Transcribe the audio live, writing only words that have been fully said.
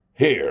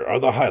Here are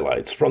the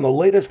highlights from the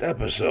latest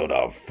episode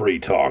of Free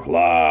Talk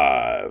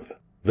Live.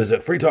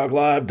 Visit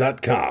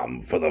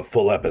freetalklive.com for the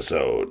full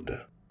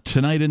episode.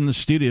 Tonight in the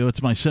studio,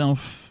 it's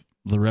myself,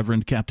 the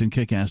Reverend Captain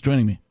Kickass,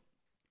 joining me.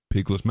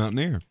 Peakless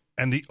Mountaineer.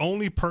 And the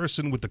only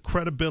person with the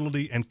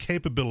credibility and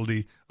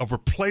capability of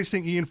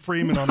replacing Ian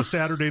Freeman on a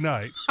Saturday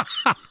night.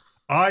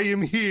 I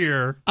am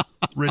here,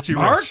 Richie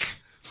Mark?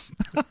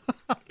 Rich.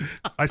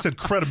 I said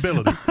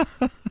credibility.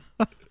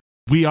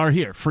 We are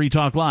here. Free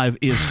Talk Live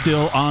is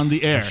still on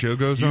the air. The show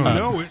goes You on.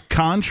 know it.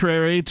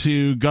 Contrary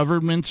to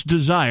government's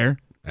desire.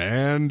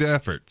 And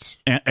efforts.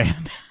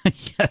 And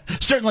yeah,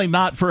 certainly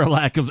not for a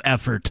lack of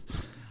effort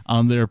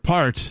on their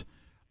part.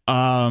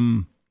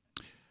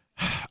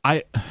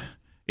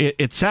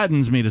 It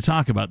saddens me to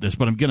talk about this,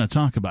 but I'm going to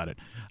talk about it.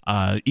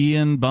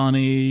 Ian,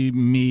 Bonnie,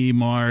 me,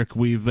 Mark,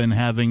 we've been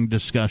having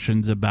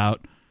discussions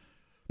about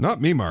Not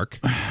me, Mark.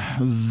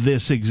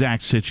 this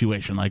exact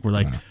situation. Like, we're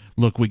like,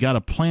 look, we got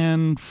to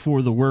plan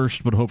for the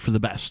worst, but hope for the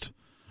best,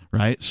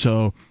 right?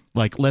 So,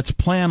 like, let's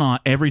plan on,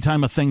 every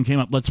time a thing came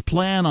up, let's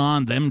plan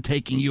on them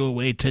taking you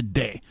away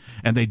today.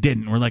 And they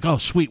didn't. We're like, oh,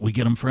 sweet, we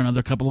get them for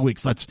another couple of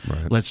weeks. Let's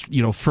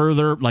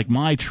further, like,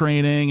 my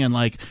training and,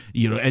 like,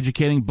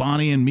 educating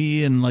Bonnie and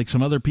me and, like,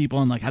 some other people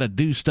on, like, how to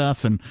do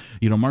stuff. And,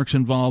 Mark's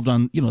involved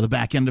on, the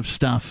back end of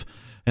stuff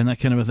and that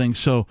kind of a thing.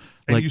 So,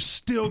 And like, you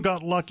still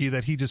got lucky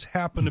that he just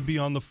happened to be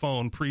on the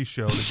phone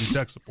pre-show to do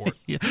tech support.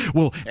 yeah,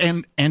 well,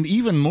 and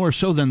even more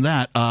so than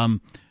that,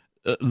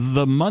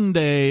 the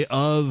Monday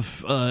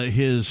of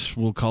his,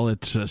 we'll call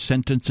it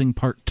sentencing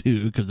part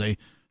 2, because they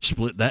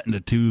split that into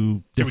 2 Can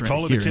we different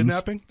call it hearings. a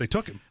kidnapping? They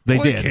took him. They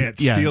They did.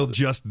 can't Yeah. steal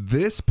just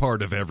this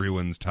part of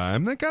everyone's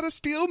time. They got to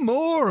steal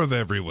more of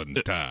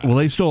everyone's time. Well,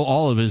 they stole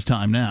all of his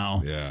time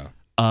now. Yeah.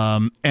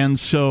 And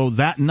so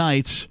that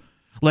night,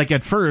 like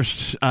at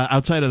first,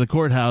 outside of the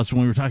courthouse,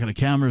 when we were talking to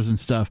cameras and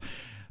stuff,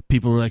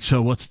 people were like,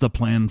 so what's the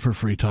plan for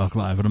Free Talk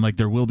Live? And I'm like,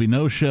 there will be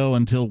no show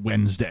until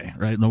Wednesday,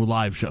 right? No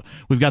live show.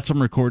 We've got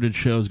some recorded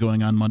shows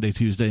going on Monday,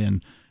 Tuesday,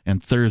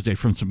 and Thursday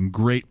from some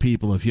great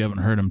people. If you haven't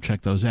heard them,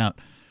 check those out.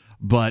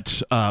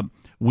 But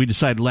we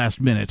decided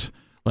last minute,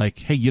 like,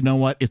 hey, you know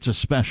what? It's a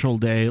special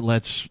day.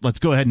 Let's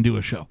go ahead and do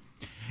a show.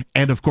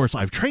 And, of course,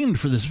 I've trained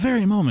for this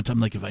very moment. I'm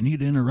like, if I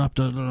need to interrupt,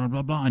 blah, blah,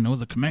 blah, blah, I know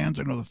the commands,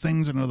 I know the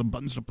things, I know the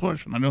buttons to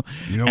push, and I know...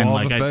 You know and all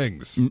like the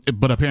things.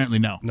 But apparently,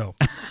 no. No.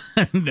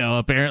 No,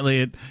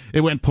 apparently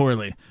it went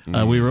poorly.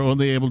 We were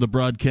only able to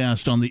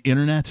broadcast on the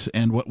internet,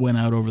 and what went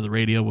out over the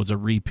radio was a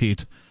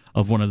repeat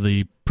of one of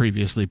the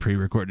previously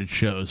pre-recorded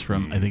shows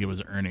from, I think it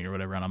was Ernie or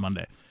whatever, on a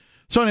Monday.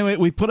 So anyway,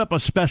 we put up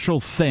a special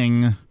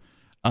thing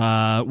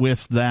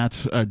with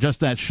that, just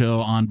that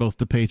show on both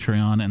the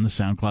Patreon and the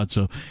SoundCloud.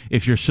 So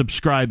if you're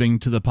subscribing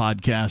to the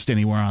podcast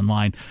anywhere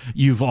online,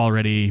 you've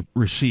already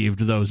received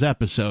those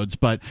episodes.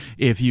 But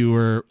if you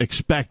were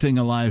expecting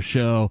a live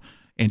show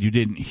and you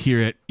didn't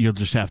hear it, you'll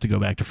just have to go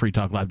back to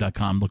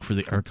freetalklive.com, look for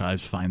the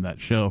archives, find that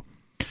show.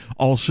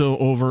 Also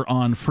over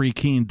on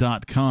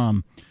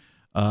freekeen.com,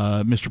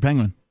 Mr.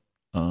 Penguin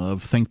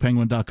of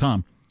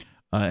thinkpenguin.com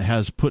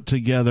has put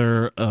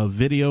together a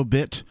video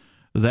bit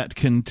that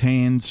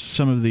contains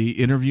some of the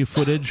interview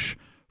footage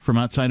from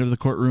outside of the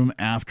courtroom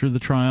after the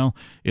trial.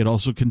 It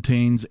also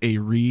contains a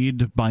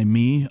read by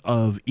me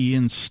of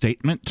Ian's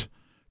statement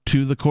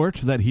to the court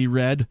that he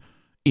read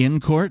in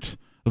court.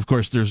 Of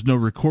course, there's no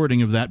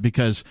recording of that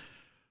because,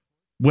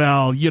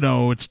 well,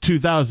 it's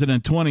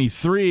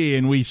 2023,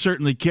 and we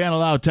certainly can't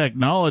allow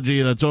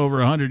technology that's over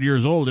 100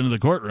 years old into the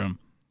courtroom.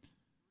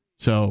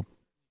 So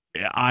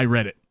I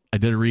read it. I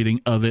did a reading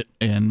of it,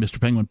 and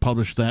Mr. Penguin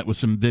published that with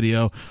some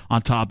video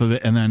on top of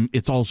it, and then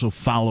it's also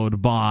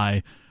followed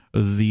by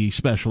the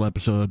special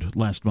episode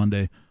last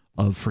Monday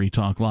of Free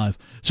Talk Live.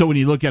 So when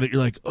you look at it,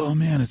 you're like, oh,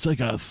 man, it's like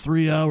a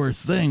 3-hour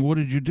thing. What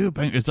did you do,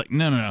 Penguin? It's like,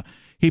 no.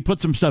 He put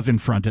some stuff in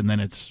front, and then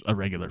it's a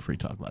regular Free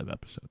Talk Live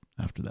episode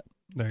after that.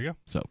 There you go.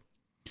 So,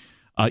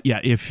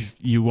 if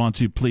you want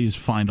to, please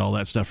find all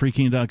that stuff.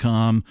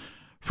 freeking.com,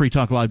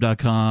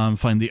 freetalklive.com,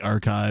 find the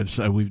archives.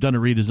 We've done a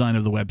redesign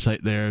of the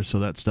website there, so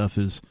that stuff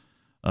is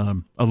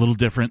a little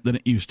different than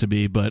it used to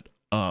be, but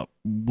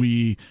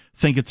we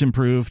think it's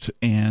improved,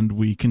 and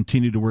we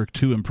continue to work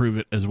to improve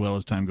it as well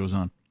as time goes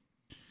on.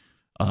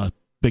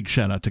 Big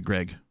shout out to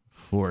Greg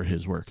for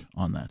his work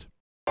on that.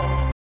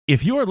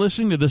 If you are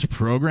listening to this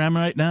program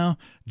right now,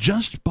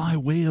 just by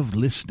way of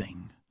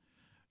listening,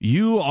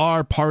 you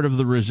are part of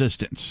the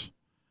resistance.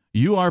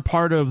 You are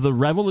part of the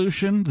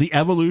revolution, the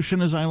evolution,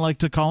 as I like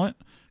to call it.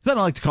 I don't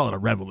like to call it a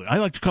revolution. I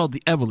like to call it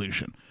the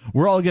evolution.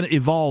 We're all going to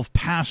evolve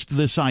past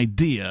this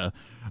idea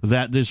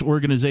that this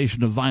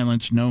organization of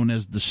violence known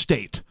as the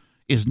state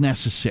is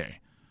necessary,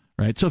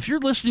 right? So if you're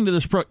listening to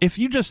this if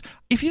you just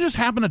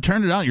happen to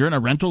turn it on, you're in a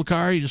rental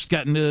car, you just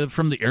got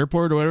from the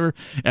airport or whatever,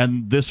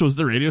 and this was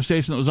the radio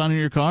station that was on in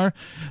your car,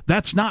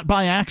 that's not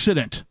by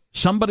accident.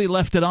 Somebody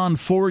left it on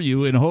for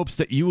you in hopes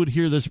that you would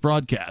hear this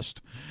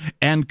broadcast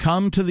and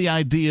come to the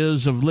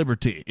ideas of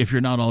liberty if you're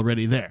not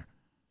already there.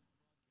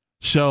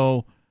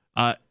 So,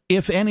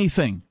 if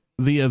anything,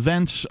 the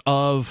events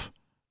of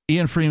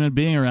Ian Freeman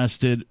being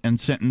arrested and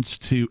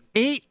sentenced to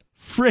 8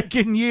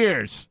 freaking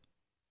years.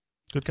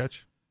 Good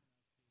catch.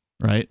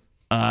 Right?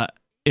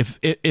 If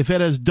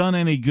it has done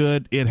any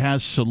good, it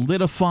has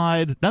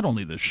solidified not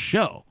only the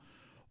show,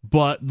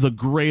 but the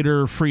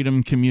greater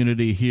freedom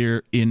community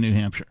here in New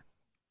Hampshire.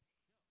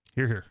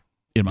 Hear, hear.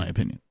 In my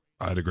opinion.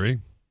 I'd agree.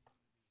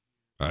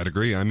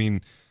 I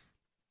mean,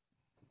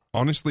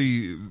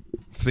 honestly,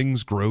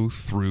 things grow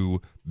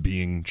through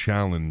being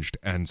challenged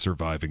and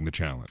surviving the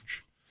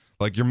challenge.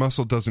 Like, your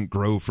muscle doesn't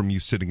grow from you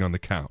sitting on the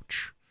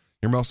couch.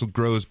 Your muscle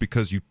grows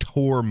because you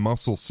tore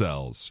muscle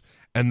cells,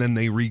 and then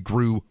they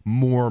regrew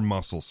more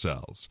muscle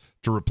cells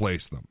to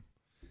replace them.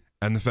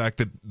 And the fact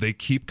that they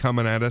keep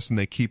coming at us and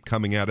they keep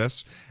coming at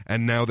us,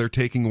 and now they're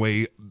taking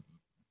away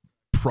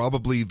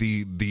probably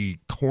the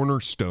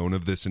cornerstone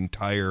of this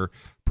entire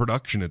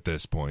production at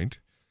this point,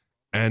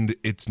 and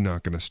it's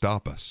not going to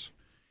stop us.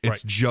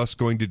 It's just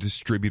going to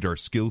distribute our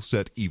skill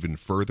set even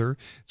further.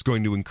 It's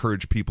going to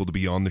encourage people to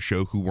be on the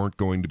show who weren't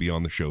going to be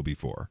on the show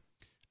before.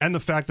 And the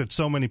fact that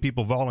so many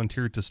people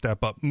volunteered to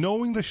step up,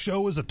 knowing the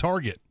show is a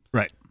target,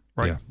 Right.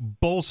 yeah.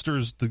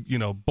 bolsters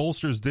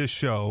this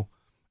show,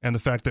 and the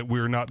fact that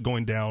we're not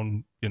going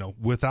down,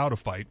 without a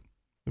fight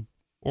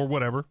or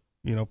whatever.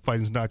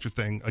 Fighting's not your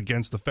thing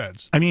against the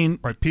feds. I mean,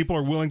 right? People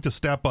are willing to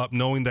step up,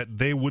 knowing that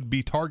they would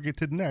be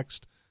targeted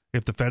next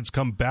if the feds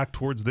come back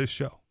towards this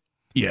show.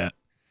 yeah.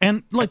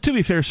 And, to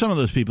be fair, some of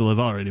those people have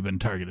already been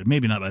targeted.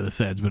 Maybe not by the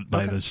feds, but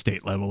by the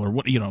state level or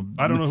what,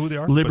 I don't know who they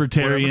are.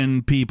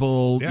 Libertarian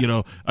people,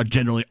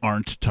 generally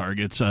aren't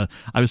targets. I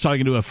was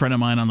talking to a friend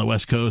of mine on the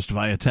West Coast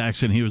via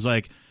text, and he was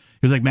like,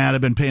 Matt, I've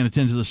been paying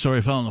attention to the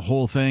story, following the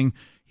whole thing.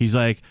 He's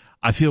like,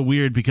 I feel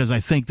weird because I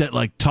think that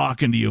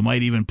talking to you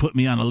might even put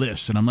me on a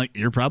list. And I'm like,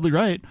 you're probably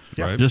right.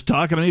 Right. Just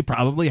talking to me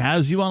probably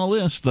has you on a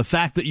list. The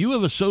fact that you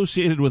have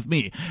associated with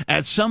me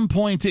at some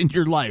point in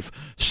your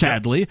life,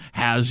 sadly,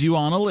 has you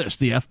on a list.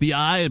 The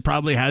FBI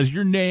probably has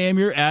your name,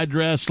 your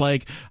address,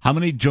 how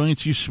many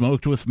joints you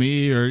smoked with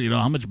me, or,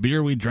 how much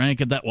beer we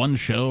drank at that one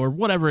show, or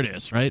whatever it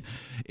is, right?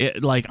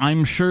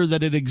 I'm sure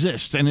that it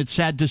exists, and it's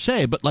sad to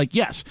say, but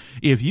yes,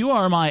 if you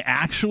are my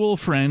actual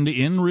friend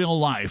in real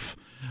life,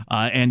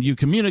 and you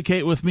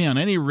communicate with me on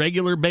any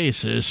regular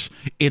basis,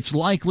 it's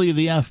likely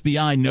the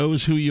FBI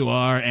knows who you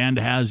are and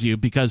has you,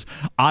 because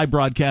I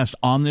broadcast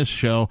on this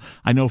show.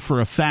 I know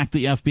for a fact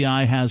the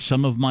FBI has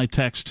some of my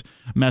text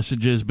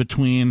messages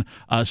between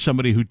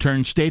somebody who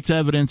turned state's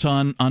evidence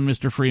on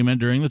Mr. Freeman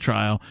during the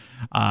trial,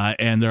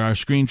 and there are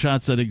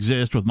screenshots that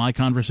exist with my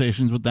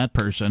conversations with that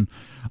person.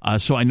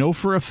 So I know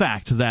for a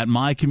fact that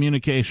my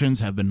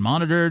communications have been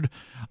monitored.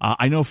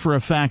 I know for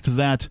a fact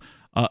that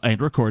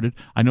and recorded.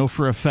 I know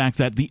for a fact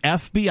that the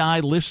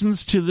FBI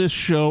listens to this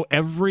show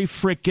every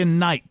frickin'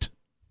 night,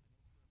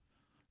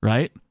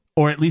 right?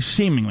 Or at least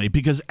seemingly,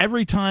 because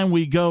every time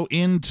we go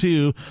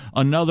into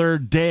another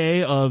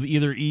day of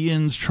either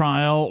Ian's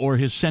trial or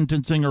his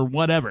sentencing or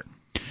whatever,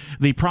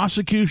 the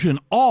prosecution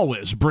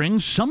always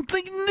brings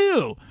something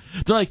new.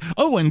 They're like,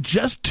 oh, and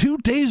just 2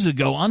 days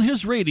ago on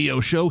his radio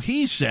show,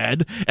 he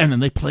said, and then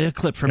they play a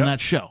clip from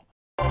that show.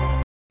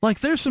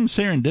 There's some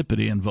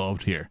serendipity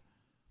involved here.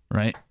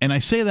 Right. And I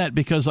say that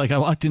because I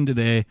walked in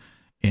today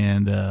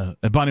and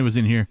Bonnie was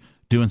in here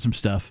doing some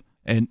stuff,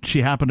 and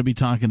she happened to be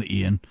talking to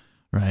Ian,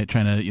 right,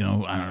 trying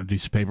to, do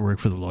some paperwork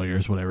for the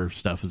lawyers, whatever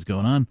stuff is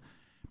going on.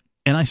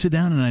 And I sit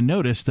down and I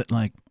notice that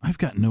I've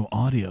got no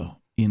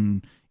audio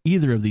in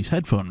either of these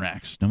headphone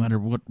racks. No matter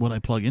what I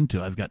plug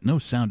into, I've got no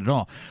sound at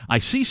all. I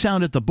see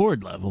sound at the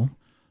board level,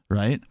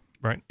 right?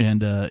 Right.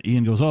 And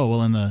Ian goes, oh,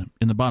 well, in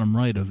the bottom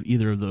right of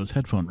either of those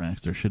headphone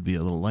racks, there should be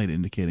a little light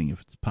indicating if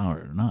it's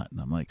powered or not. And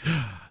I'm like,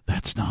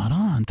 that's not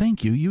on.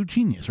 Thank you, you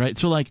genius, right?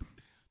 So,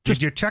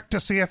 did you check to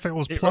see if it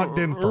was plugged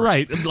in first?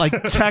 Right,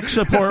 tech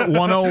support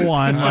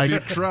 101. Have you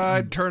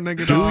tried turning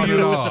it on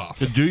and off?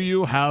 Do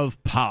you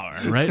have power,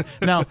 right?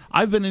 Now,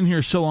 I've been in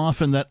here so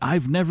often that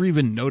I've never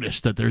even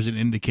noticed that there's an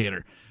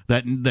indicator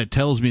that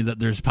tells me that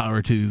there's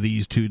power to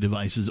these two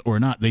devices or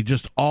not. They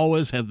just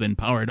always have been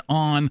powered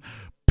on,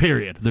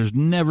 period. There's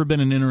never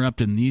been an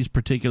interrupt in these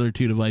particular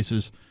two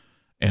devices,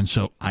 and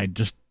so I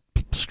just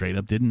straight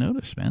up didn't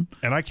notice, man.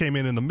 And I came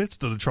in the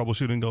midst of the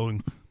troubleshooting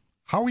going,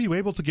 how are you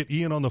able to get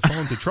Ian on the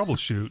phone to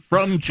troubleshoot?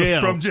 From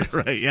jail.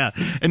 Right, yeah.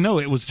 And no,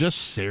 it was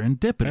just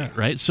serendipity,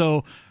 right?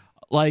 So,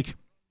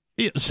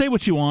 say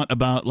what you want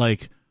about,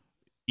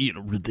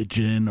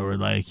 religion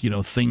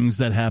or, things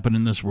that happen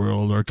in this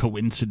world or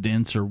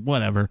coincidence or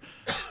whatever.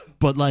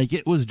 But,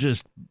 it was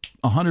just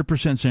 100%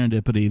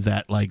 serendipity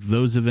that,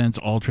 those events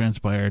all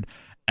transpired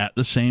at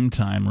the same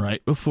time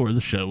right before the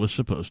show was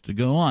supposed to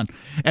go on.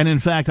 And, in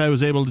fact, I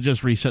was able to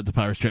just reset the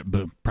power strip.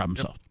 Boom. Problem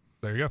solved.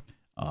 There you go.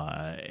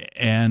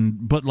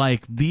 But,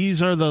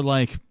 these are the,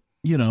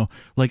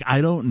 like I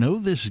don't know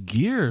this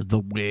gear the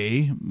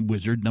way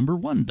Wizard number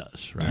 1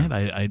 does,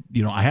 right?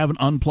 Yeah. I haven't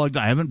unplugged,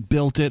 I haven't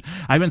built it,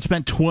 I haven't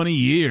spent 20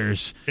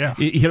 years,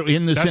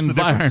 in this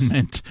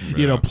environment,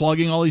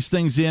 plugging all these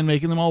things in,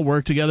 making them all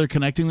work together,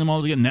 connecting them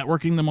all together,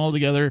 networking them all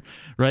together,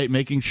 right?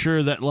 Making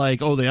sure that like,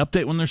 they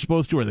update when they're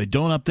supposed to, or they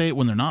don't update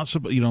when they're not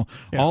supposed,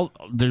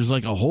 there's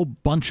like a whole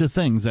bunch of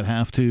things that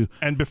have to.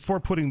 And before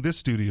putting this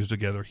studio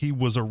together, he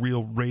was a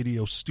real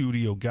radio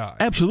studio guy.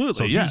 Absolutely,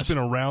 so he's been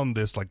around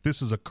this, like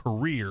this is a career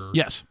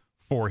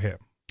for him.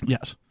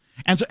 Yes.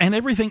 And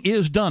everything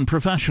is done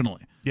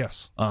professionally.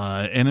 Yes.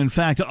 And in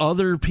fact,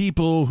 other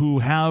people who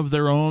have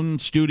their own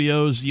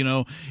studios,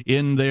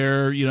 in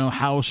their,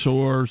 house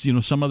or,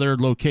 some other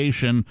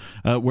location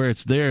where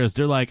it's theirs,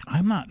 they're like,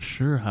 I'm not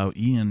sure how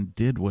Ian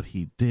did what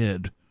he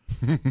did.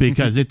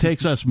 Because it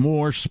takes us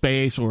more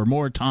space or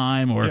more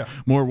time or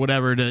more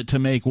whatever to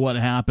make what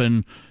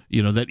happen,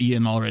 that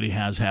Ian already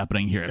has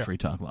happening here at Free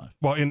Talk Live.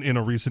 Well, in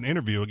a recent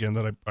interview, again,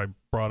 that I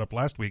brought up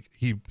last week,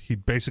 he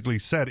basically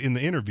said in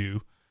the interview,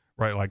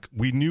 right, like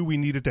we knew we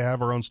needed to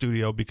have our own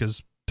studio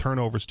because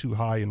turnover's too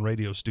high in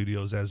radio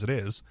studios as it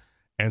is.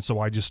 And so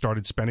I just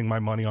started spending my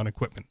money on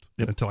equipment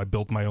until I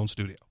built my own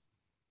studio.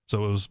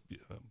 So it was,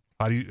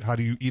 how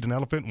do you eat an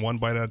elephant one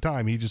bite at a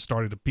time? He just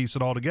started to piece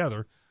it all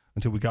together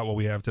until we got what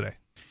we have today.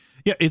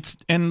 Yeah,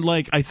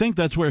 I think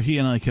that's where he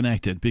and I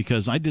connected,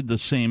 because I did the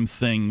same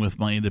thing with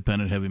my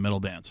independent heavy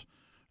metal bands,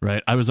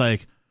 right? I was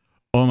like,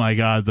 oh my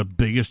God, the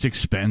biggest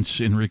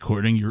expense in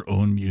recording your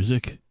own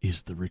music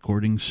is the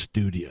recording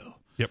studio.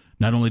 Yep.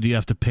 Not only do you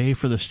have to pay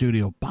for the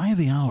studio by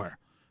the hour,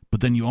 but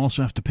then you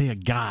also have to pay a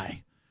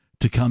guy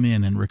to come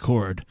in and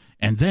record,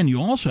 and then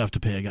you also have to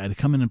pay a guy to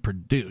come in and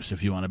produce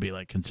if you want to be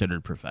like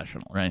considered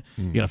professional, right?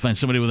 You got to find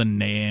somebody with a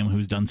name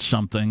who's done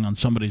something on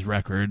somebody's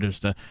record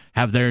just to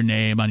have their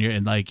name on your,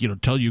 and like,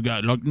 tell you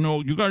guys, like,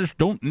 no, you guys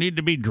don't need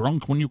to be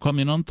drunk when you come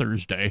in on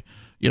Thursday,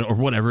 or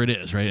whatever it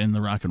is, right, in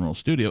the rock and roll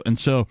studio. And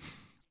so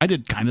I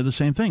did kind of the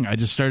same thing. I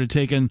just started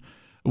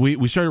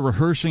we started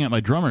rehearsing at my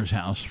drummer's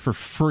house for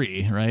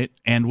free, right?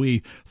 And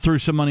we threw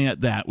some money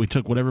at that. We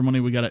took whatever money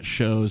we got at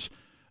shows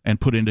and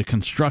put into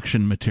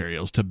construction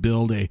materials to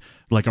build a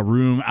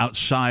room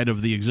outside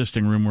of the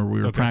existing room where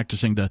we were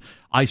practicing, to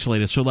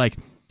isolate it. So like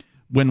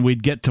when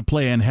we'd get to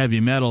play in heavy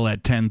metal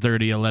at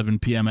 10:30, 11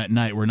 p.m. at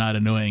night, we're not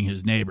annoying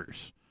his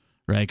neighbors,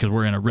 right? Because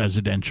we're in a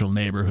residential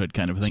neighborhood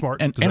kind of thing. Smart,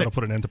 because that'll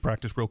put an end to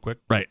practice real quick.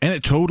 Right, and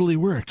it totally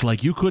worked.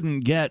 Like you couldn't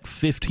get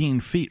 15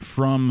 feet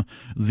from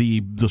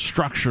the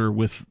structure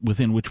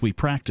within which we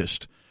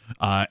practiced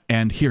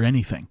and hear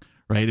anything.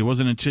 Right, it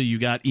wasn't until you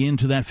got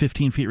into that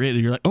 15 feet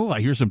radius, you're like, oh, I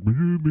hear some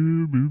boo,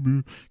 boo, boo,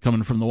 boo,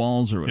 coming from the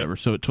walls or whatever.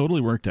 So it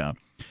totally worked out.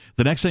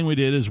 The next thing we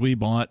did is we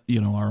bought,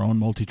 our own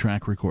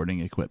multi-track recording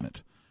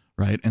equipment,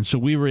 right? And so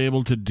we were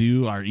able to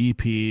do our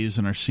EPs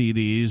and our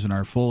CDs and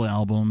our full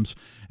albums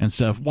and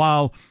stuff.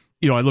 While,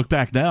 I look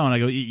back now and I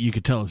go, you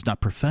could tell it's not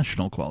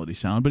professional quality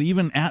sound, but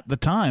even at the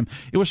time,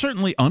 it was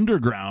certainly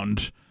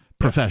underground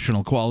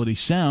professional quality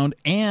sound,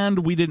 and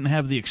we didn't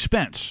have the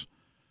expense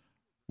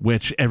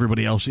which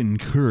everybody else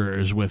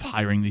incurs with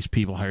hiring these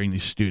people, hiring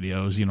these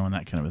studios, and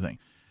that kind of a thing.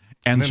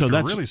 And then so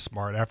that's really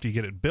smart. After you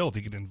get it built,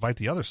 you can invite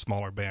the other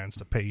smaller bands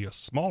to pay you a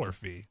smaller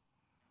fee.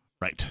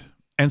 Right.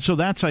 And so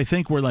that's, I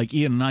think, where like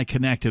Ian and I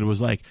connected. Was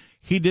like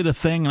he did a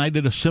thing and I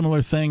did a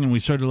similar thing, and we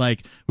started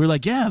like, we were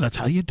like, yeah, that's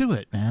how you do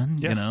it, man.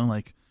 Yeah.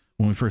 Like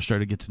when we first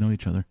started to get to know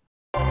each other.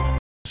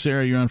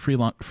 Sarah, you're on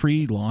Free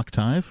Talk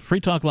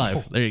Live.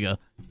 Oh. There you go.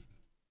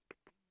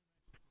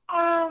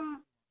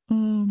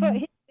 But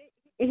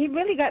he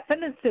really got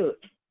sentenced to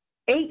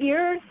 8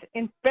 years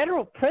in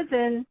federal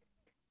prison.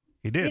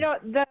 He did.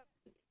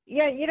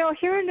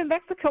 Here in New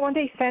Mexico, when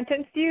they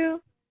sentence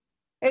you,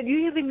 it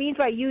usually means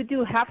like you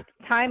do half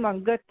the time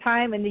on good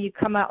time, and then you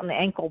come out in the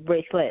ankle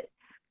bracelet.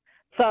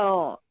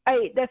 So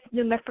that's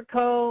New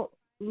Mexico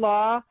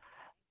law.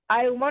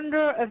 I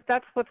wonder if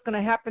that's what's going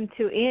to happen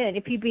to Ian.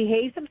 If he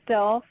behaves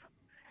himself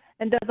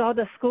and does all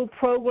the school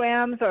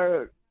programs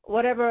or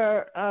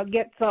whatever,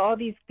 gets all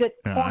these good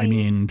points. I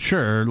mean,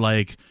 sure,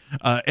 like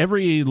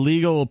every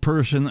legal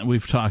person that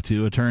we've talked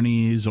to,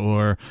 attorneys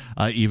or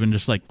even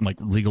just like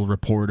legal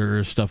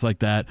reporters, stuff like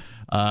that,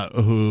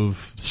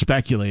 who've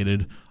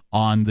speculated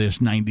on this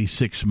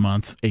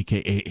 96-month, aka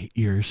 8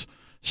 years,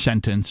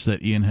 sentence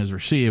that Ian has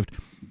received,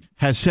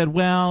 has said,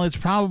 well, it's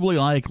probably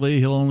likely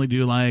he'll only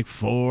do like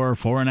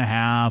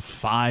 4.5,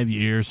 5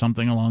 years,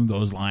 something along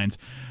those lines,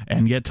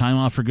 and get time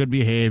off for good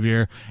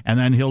behavior, and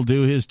then he'll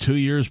do his 2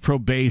 years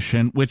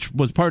probation, which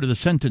was part of the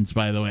sentence,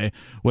 by the way.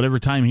 Whatever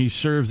time he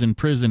serves in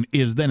prison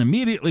is then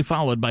immediately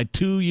followed by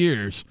 2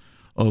 years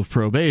of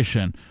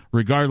probation,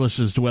 regardless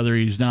as to whether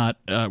he's not,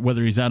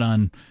 whether he's out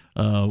on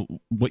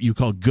what you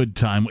call good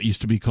time, what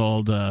used to be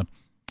called parole?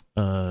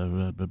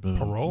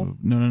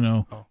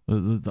 No. Oh.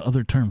 The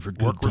other term for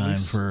good Work time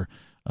release? For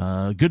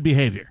good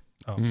behavior.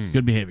 Oh.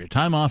 Good behavior.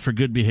 Time off for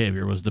good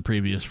behavior was the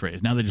previous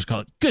phrase. Now they just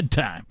call it good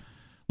time,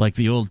 like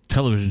the old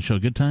television show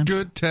Good Times.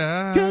 Good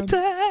time. Good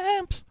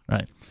times.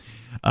 Right.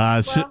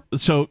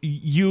 So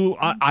you,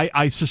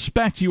 I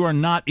suspect you are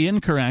not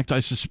incorrect.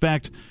 I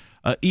suspect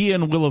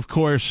Ian will, of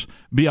course,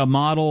 be a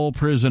model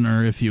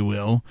prisoner, if you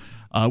will,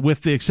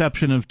 with the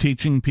exception of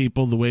teaching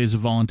people the ways of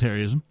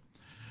voluntarism.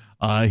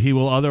 He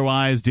will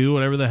otherwise do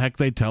whatever the heck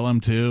they tell him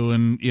to.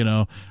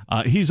 And,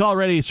 he's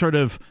already sort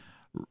of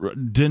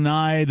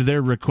denied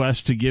their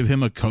request to give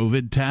him a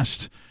COVID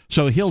test.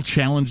 So he'll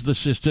challenge the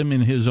system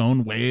in his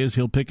own ways.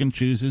 He'll pick and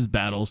choose his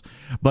battles.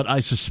 But I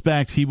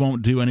suspect he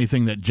won't do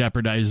anything that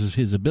jeopardizes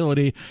his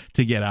ability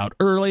to get out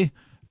early,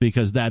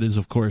 because that is,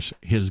 of course,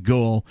 his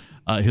goal.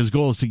 His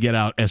goal is to get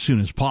out as soon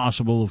as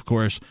possible, of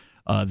course.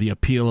 The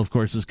appeal, of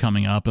course, is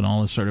coming up and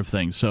all this sort of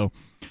thing. So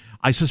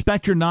I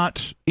suspect you're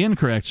not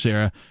incorrect,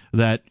 Sarah,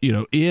 that,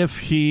 if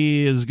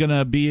he is going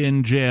to be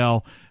in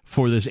jail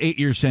for this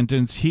 8-year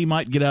sentence, he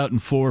might get out in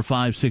 4,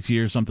 5, 6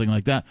 years, something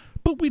like that.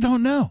 But we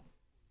don't know.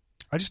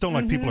 I just don't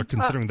like people are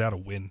considering that a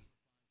win.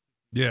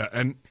 Yeah,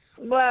 and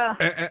Well,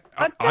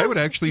 I would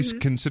actually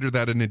consider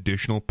that an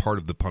additional part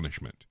of the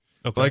punishment.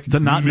 Okay. Like, The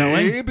not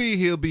knowing? maybe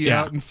he'll be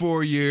out in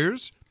 4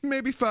 years,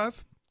 maybe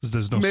 5.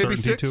 There's no maybe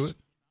certainty 6, to it.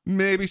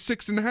 maybe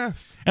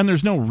 6.5. And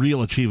there's no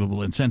real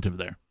achievable incentive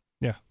there.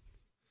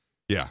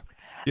 Yeah,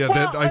 Well, I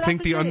think that's the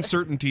the thing.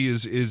 uncertainty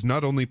is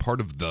not only part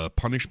of the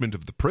punishment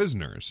of the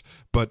prisoners,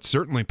 but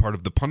certainly part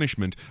of the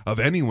punishment of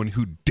anyone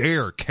who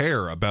dare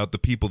care about the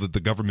people that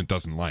the government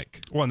doesn't like.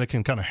 Well, and they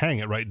can kind of hang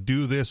it, right?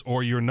 Do this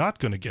or you're not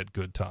going to get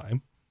good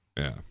time.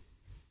 Yeah.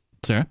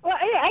 Sarah? Well,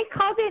 I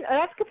called in.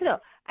 That's good to know.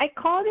 I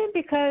called in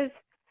because,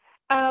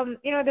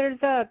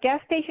 there's a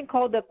gas station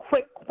called the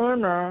Quick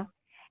Corner,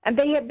 and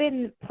they have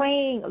been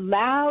playing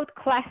loud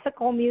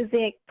classical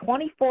music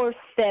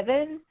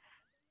 24/7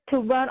 to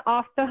run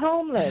off the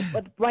homeless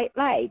with bright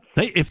lights.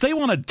 If they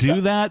want to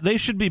do that, they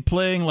should be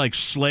playing like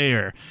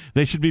Slayer.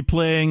 They should be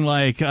playing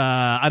like,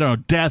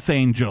 Death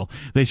Angel.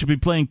 They should be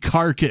playing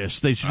Carcass.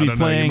 They should I be don't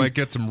know. playing... You might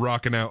get some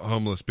rocking out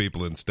homeless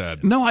people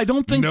instead. No, I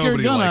don't think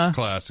Nobody you're gonna. likes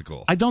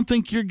classical. I don't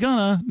think you're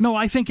gonna. No,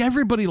 I think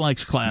everybody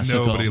likes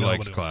classical. Nobody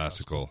likes likes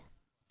classical.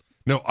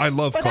 No, I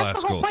love Well,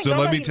 that's the whole classical. point. So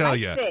let me Nobody tell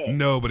you, likes it.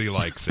 nobody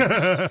likes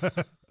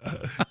it.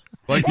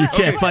 Like, You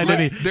can't find look,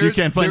 any. You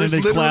can't find there's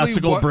any literally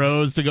classical one-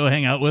 bros to go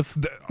hang out with.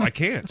 I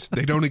can't.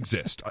 They don't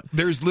exist.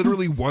 There's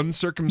literally one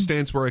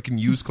circumstance where I can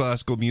use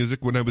classical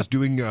music when I was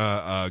doing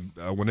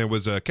when I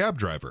was a cab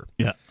driver.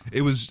 Yeah.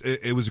 It was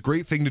a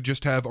great thing to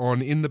just have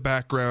on in the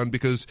background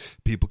because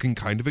people can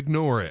kind of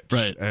ignore it,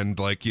 Right. And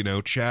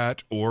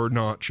chat or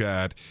not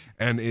chat,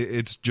 and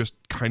it's just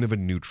kind of a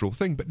neutral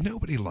thing. But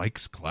nobody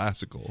likes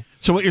classical.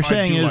 So what you're I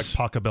saying do is,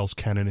 like Pachelbel's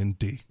Canon in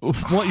D.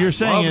 what you're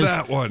saying love is,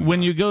 that one.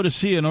 when you go to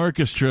see an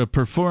orchestra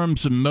perform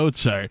some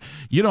Mozart,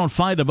 you don't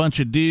find a bunch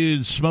of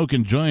dudes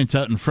smoking joints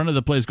out in front of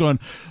the place going,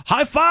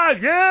 "High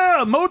five,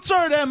 yeah,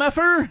 Mozart,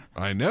 MFer."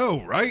 I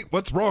know, right?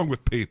 What's wrong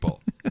with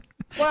people?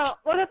 Well,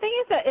 the thing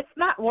is that it's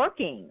not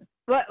working.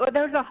 But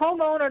there's a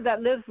homeowner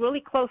that lives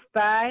really close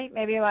by,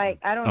 maybe like,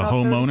 I don't A know,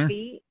 homeowner? 30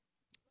 feet.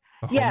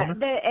 A Yeah,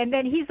 homeowner? and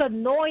then he's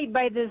annoyed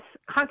by this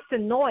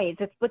constant noise.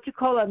 It's what you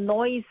call a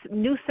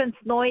nuisance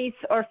noise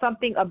or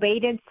something,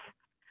 abatement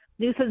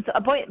nuisance.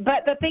 But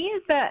the thing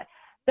is that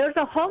there's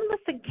a homeless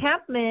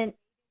encampment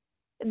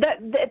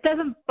that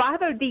doesn't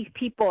bother these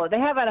people. They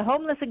have a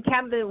homeless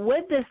encampment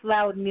with this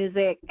loud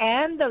music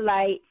and the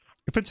lights.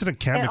 If it's an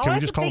encampment, And can we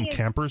all just the call them thing is-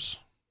 campers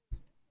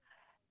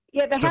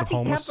Yeah, the instead of happy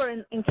homeless? camper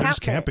They're encampment.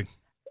 just camping.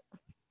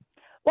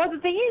 Well, the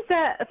thing is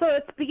that, so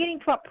it's beginning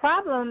to a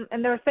problem,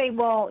 and they're saying,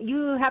 well,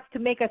 you have to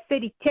make a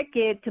city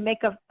ticket to make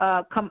a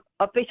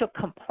official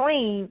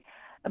complaint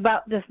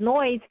about this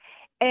noise.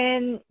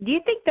 And do you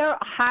think they're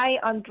high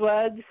on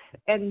drugs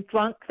and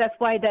drunk? That's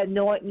why the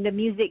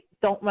music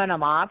don't run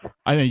them off.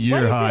 I think What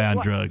you're is high it? on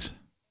What- drugs.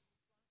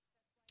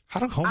 How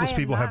do homeless I am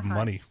people not have high.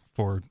 money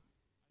for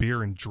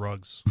beer and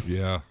drugs?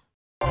 Yeah.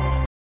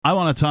 I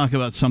want to talk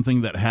about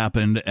something that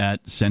happened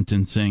at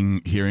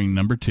sentencing hearing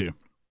number 2.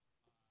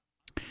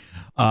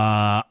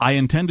 I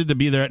intended to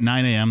be there at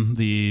 9 a.m.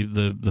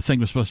 The thing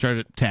was supposed to start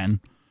at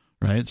 10,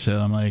 right? So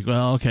I'm like,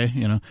 well, okay,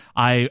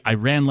 I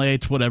ran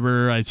late,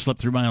 whatever. I slept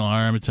through my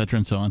alarm, et cetera,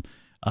 and so on.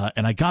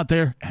 And I got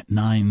there at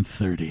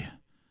 9:30.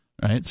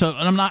 Right, so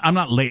I'm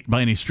not late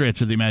by any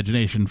stretch of the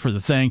imagination for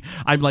the thing.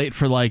 I'm late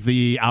for like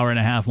the hour and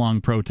a half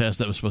long protest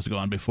that was supposed to go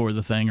on before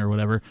the thing or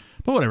whatever.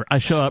 But whatever, I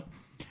show up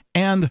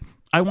and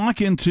I walk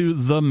into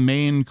the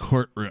main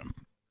courtroom.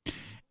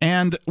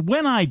 And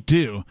when I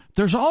do,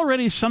 there's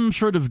already some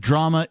sort of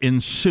drama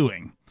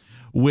ensuing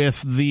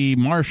with the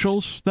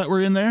marshals that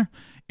were in there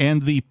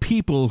and the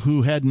people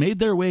who had made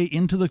their way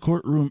into the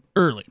courtroom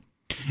early.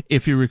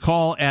 If you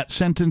recall, at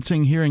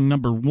sentencing hearing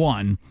number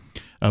 1,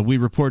 we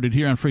reported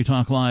here on Free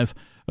Talk Live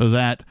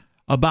that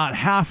about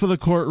half of the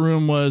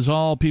courtroom was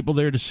all people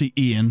there to see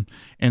Ian,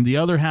 and the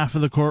other half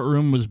of the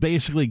courtroom was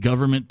basically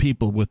government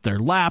people with their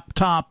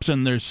laptops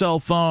and their cell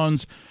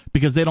phones,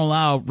 because they don't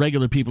allow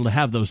regular people to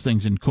have those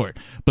things in court,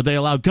 but they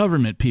allow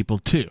government people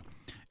too.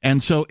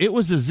 And so it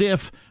was as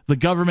if the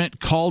government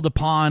called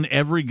upon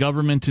every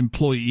government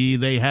employee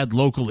they had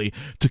locally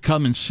to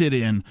come and sit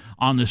in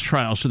on this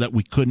trial so that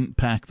we couldn't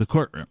pack the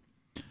courtroom.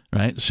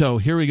 Right? So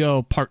here we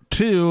go. Part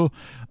 2,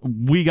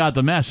 we got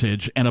the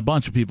message, and a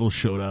bunch of people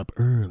showed up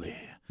early.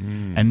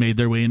 and made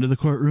their way into the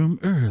courtroom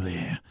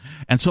early.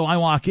 And so I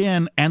walk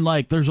in, and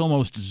like there's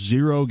almost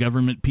zero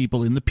government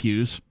people in the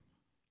pews,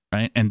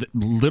 right? And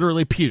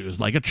literally pews,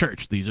 like a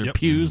church. These are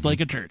pews like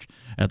a church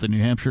at the New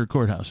Hampshire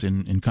courthouse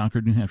in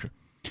Concord, New Hampshire.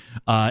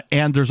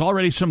 And there's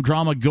already some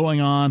drama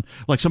going on.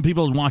 Like some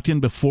people had walked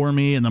in before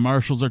me, and the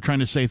marshals are trying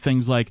to say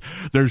things like,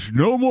 "There's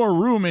no more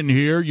room in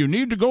here. You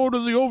need to go to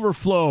the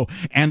overflow."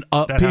 And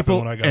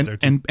people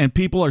and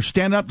people are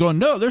standing up, going,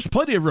 "No, there's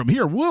plenty of room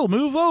here. We'll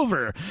move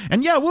over."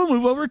 And yeah, we'll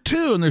move over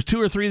too. And there's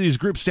 2 or 3 of these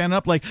groups standing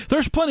up, like,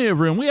 "There's plenty of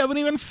room. We haven't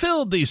even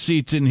filled these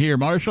seats in here,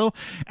 Marshal."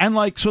 And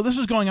like, so this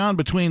is going on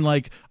between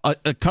like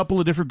a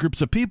couple of different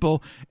groups of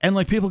people, and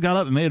like people got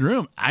up and made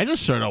room. I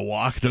just sort of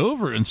walked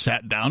over and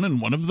sat down in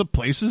one of the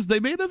places they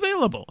made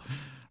available,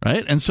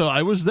 right? And so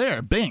I was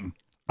there. Bing.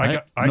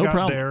 Right? I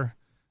got there,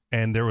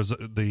 and there was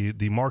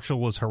the marshal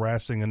was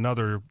harassing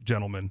another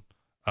gentleman.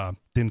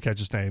 Didn't catch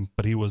his name,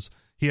 but he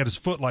had his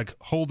foot like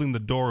holding the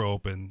door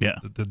open. Yeah.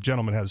 The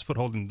gentleman had his foot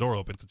holding the door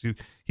open because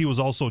he was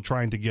also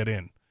trying to get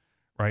in,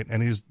 right?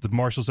 And the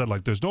marshal said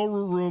like, "There's no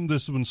room.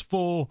 This one's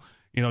full.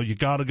 You know, you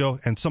got to go."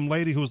 And some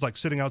lady who was like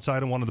sitting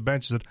outside on one of the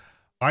benches said,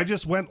 I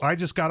just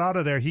got out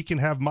of there. He can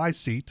have my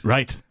seat."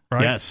 Right.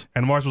 Yes.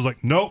 And the marshal was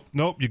like, nope,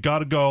 you got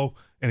to go.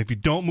 And if you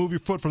don't move your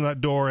foot from that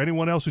door,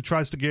 anyone else who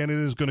tries to get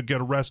in is going to get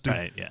arrested.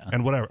 Right, yeah.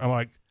 And whatever. I'm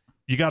like,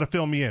 you got to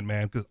fill me in,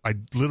 man, because I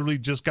literally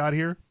just got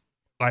here.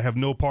 I have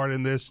no part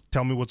in this.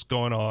 Tell me what's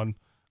going on.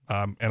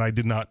 And I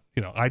did not,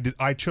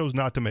 I chose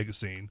not to make a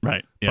scene.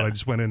 Right. Yeah. But I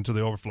just went into the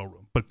overflow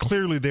room. But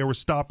clearly they were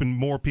stopping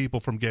more people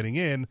from getting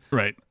in.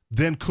 Right.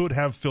 Than could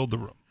have filled the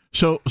room.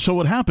 So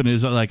what happened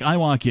is, like, I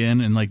walk in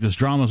and like this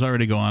drama's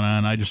already going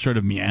on. I just sort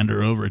of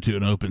meander over to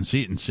an open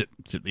seat and sit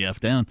the F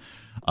down.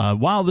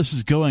 While this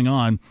is going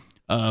on,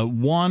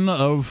 one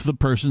of the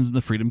persons in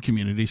the freedom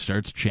community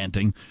starts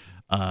chanting,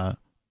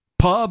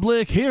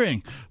 "Public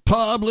hearing,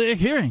 public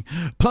hearing,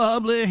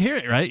 public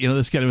hearing," right? You know,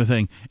 this kind of a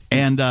thing.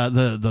 And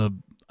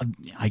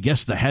I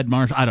guess the head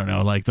marshal, I don't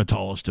know, like the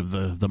tallest of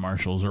the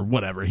marshals or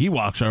whatever, he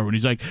walks over and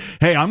he's like,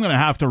 "Hey, I'm going to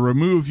have to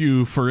remove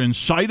you for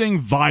inciting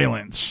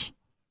violence."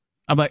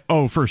 I'm like,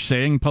 oh, for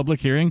saying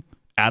public hearing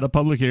at a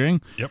public hearing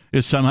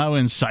is somehow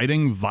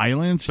inciting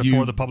violence?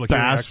 Before the public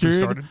hearing actually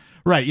started?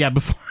 Right, yeah,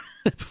 before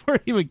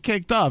it even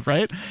kicked off,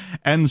 right?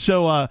 And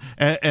so,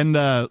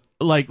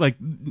 like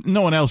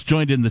no one else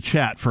joined in the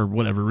chat for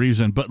whatever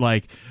reason, but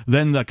like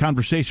then the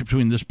conversation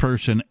between this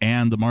person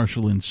and the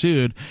marshal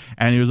ensued,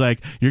 and he was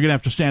like, "You're going to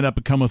have to stand up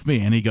and come with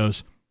me." And he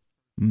goes,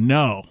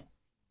 "No."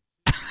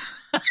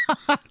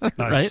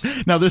 Nice.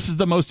 Right? Now, this is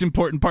the most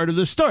important part of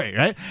this story,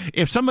 right?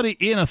 If somebody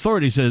in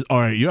authority says,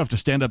 "All right, you have to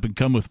stand up and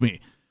come with me,"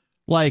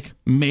 like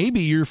maybe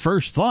your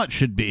first thought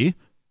should be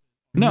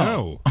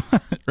no.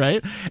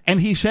 Right?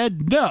 And he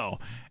said no.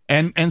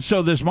 And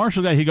so this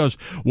marshal guy, he goes,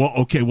 "Well,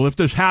 okay, well, if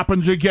this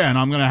happens again,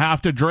 I'm going to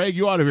have to drag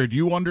you out of here. Do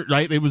you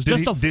right?" It was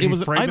it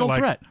was an idle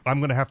threat. I'm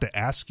going to have to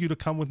ask you to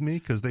come with me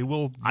because they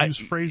will use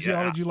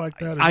phraseology like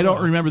that. I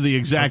don't remember the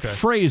exact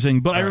phrasing,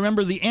 but I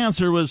remember the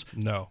answer was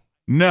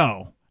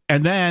no.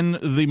 And then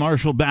the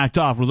marshal backed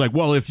off, was like,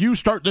 "Well, if you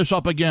start this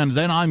up again,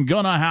 then I'm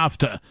going to have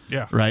to."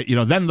 Yeah. Right? You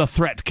know, then the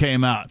threat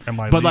came out.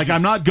 But like,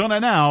 I'm not going to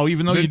now,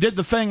 even though you did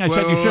the thing I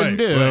said you shouldn't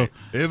do. Wait.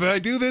 If I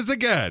do this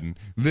again,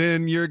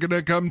 then you're going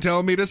to come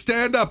tell me to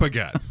stand up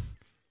again.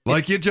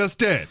 Like you just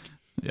did.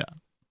 Yeah.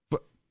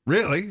 But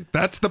really?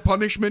 That's the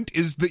punishment,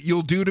 is that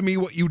you'll do to me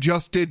what you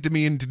just did to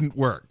me and didn't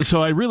work.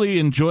 So I really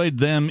enjoyed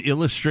them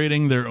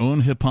illustrating their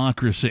own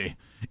hypocrisy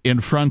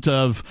in front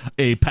of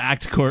a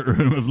packed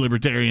courtroom of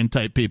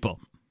libertarian-type people.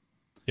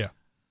 Yeah.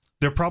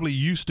 They're probably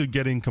used to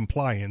getting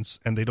compliance,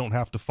 and they don't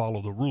have to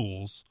follow the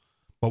rules.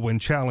 But when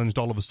challenged,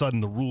 all of a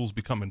sudden, the rules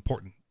become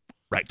important.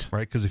 Right.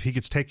 Right? Because if he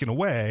gets taken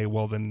away,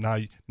 well, then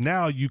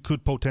now you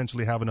could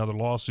potentially have another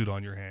lawsuit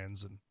on your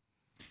hands. And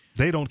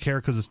they don't care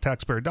because it's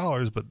taxpayer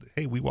dollars, but,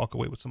 hey, we walk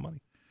away with some money.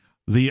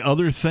 The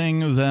other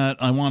thing that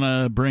I want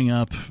to bring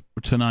up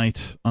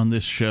tonight on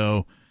this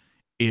show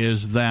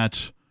is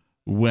that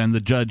when the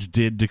judge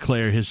did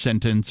declare his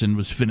sentence and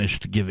was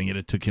finished giving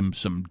it took him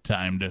some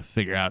time to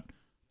figure out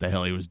the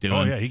hell he was doing.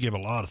 Oh, yeah, he gave a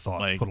lot of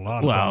thought, put a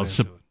lot of thought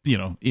into it. You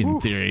know,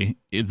 in theory,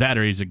 that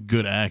or he's a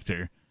good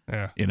actor.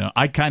 Yeah. You know,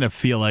 I kind of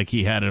feel like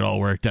he had it all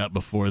worked out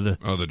before the...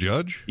 Oh, the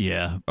judge?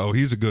 Yeah. Oh,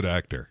 he's a good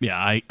actor.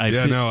 Yeah,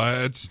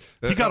 it's...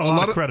 He got a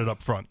lot of credit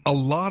up front. A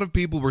lot of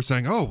people were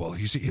saying, oh, well,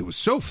 it was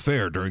so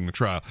fair during the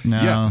trial. No.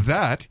 Yeah,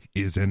 that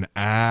is an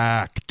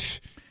act.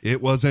 It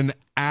was an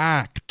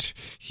act.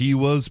 He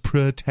was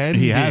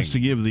pretending. He has to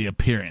give the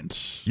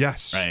appearance.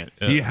 Yes. Right.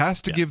 He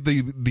has to give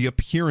the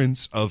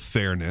appearance of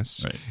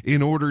fairness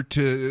in order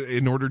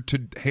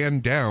to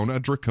hand down a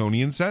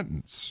draconian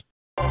sentence.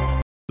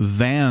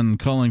 Van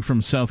calling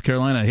from South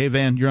Carolina. Hey,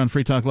 Van, you're on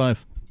Free Talk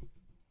Live.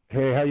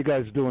 Hey, how you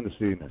guys doing this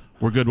evening?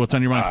 We're good. What's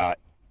on your mind?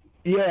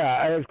 Yeah,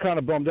 I was kind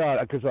of bummed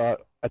out because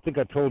I think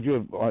I told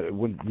you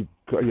when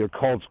you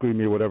called, screamed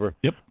me or whatever.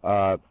 Yep.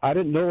 I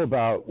didn't know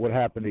about what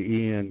happened to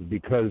Ian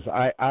because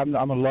I'm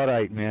a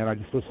Luddite, man. I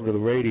just listen to the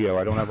radio.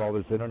 I don't have all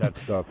this internet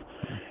stuff.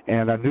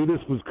 And I knew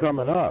this was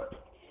coming up.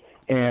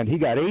 And he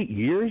got 8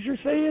 years, you're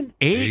saying?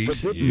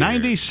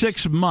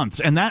 96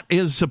 months. And that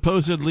is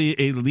supposedly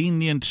a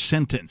lenient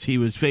sentence. He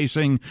was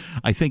facing,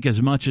 I think,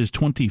 as much as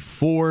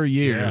 24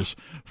 years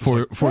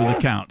for the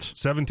counts.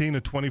 17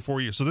 to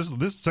 24 years. So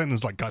this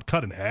sentence got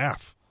cut in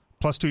half,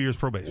 plus 2 years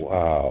probation.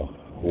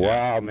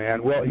 Wow,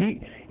 man. Well,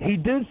 he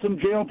did some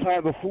jail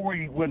time before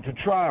he went to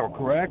trial,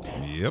 correct?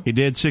 Yep. He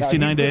did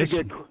 69 days.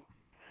 He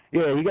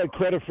got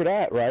credit for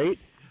that, right?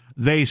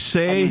 They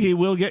say he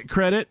will get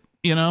credit.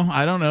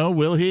 I don't know.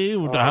 Will he?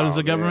 How does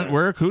the government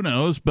work? Who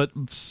knows? But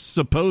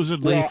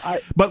supposedly.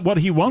 But what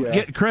he won't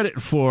get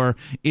credit for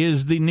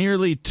is the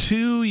nearly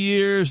 2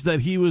 years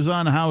that he was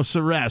on house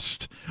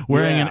arrest,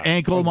 wearing an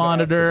ankle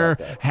monitor,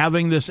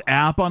 having this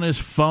app on his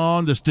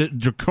phone, this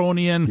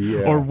draconian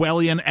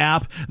Orwellian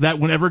app that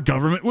whenever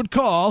government would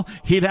call,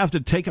 he'd have to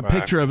take a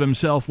picture of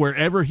himself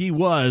wherever he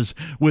was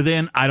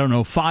within,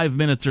 5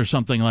 minutes or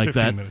something like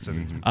 15 that. minutes,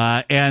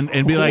 I think.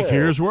 And be like,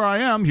 here's where I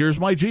am. Here's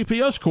my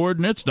GPS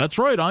coordinates. That's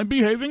right. I'm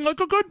behaving like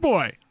a good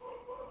boy.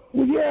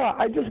 Well, yeah,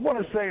 I just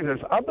want to say this.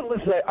 I've been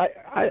listening.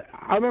 I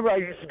remember I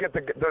used to get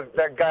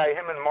that guy,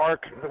 him and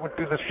Mark, that would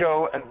do the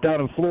show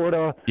down in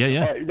Florida.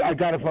 Yeah. I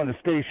got him on the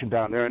station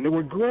down there, and they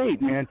were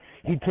great, man.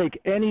 He'd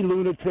take any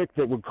lunatic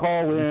that would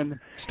call in.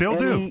 Still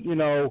do.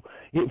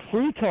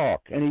 Free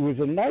talk, and he was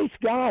a nice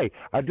guy.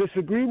 I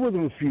disagreed with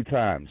him a few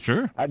times.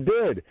 Sure. I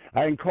did.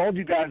 I hadn't called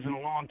you guys in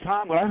a long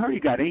time, but I heard he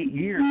got 8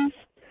 years.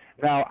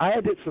 Now, I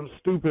did some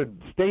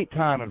stupid state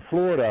time in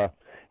Florida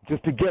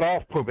just to get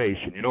off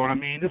probation, you know what I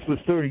mean? This was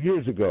 30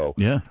 years ago.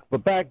 Yeah.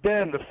 But back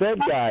then, the Fed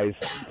guys,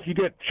 if you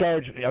get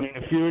charged,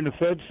 if you're in the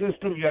Fed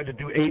system, you had to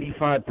do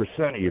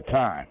 85% of your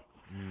time.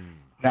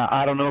 Now,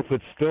 I don't know if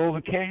it's still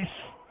the case.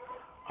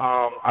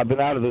 I've been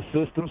out of the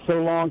system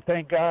so long,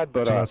 thank God.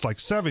 But so that's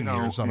like 7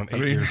 years on an 8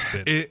 years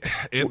bid.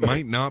 It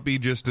might not be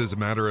just as a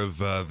matter of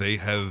they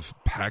have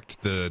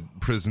packed the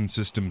prison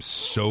system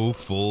so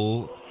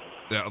full,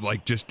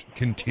 just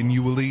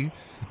continually,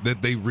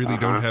 that they really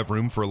don't have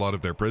room for a lot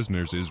of their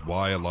prisoners, is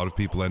why a lot of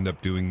people end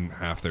up doing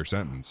half their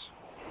sentence.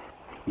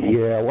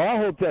 Yeah, well, I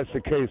hope that's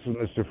the case with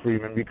Mr.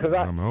 Freeman, because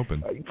I'm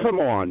hoping. Come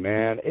on,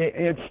 man.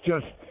 It's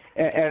just,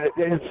 and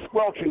it's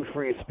squelching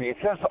free speech.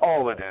 That's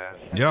all it is.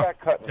 It's that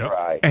cut and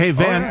dry. Hey,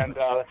 Van.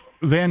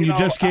 Van, you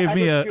just gave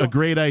me a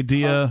great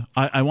idea.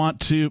 I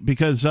want to,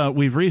 because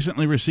we've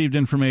recently received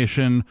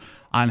information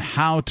on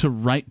how to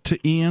write to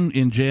Ian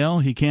in jail.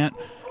 He can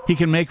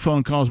make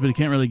phone calls, but he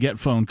can't really get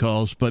phone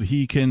calls. But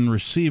he can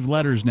receive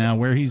letters now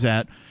where he's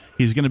at.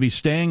 He's going to be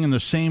staying in the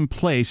same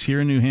place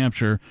here in New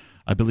Hampshire.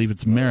 I believe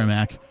it's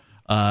Merrimack.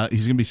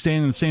 He's going to be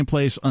staying in the same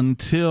place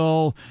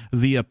until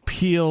the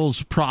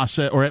appeals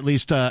process, or at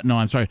least,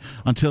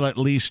 until at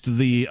least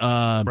the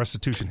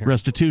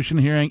restitution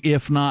hearing,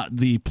 if not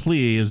the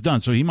plea is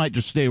done. So he might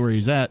just stay where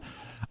he's at.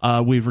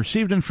 We've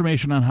received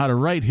information on how to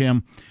write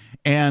him,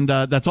 and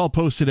that's all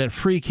posted at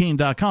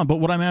freekeen.com. But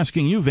what I'm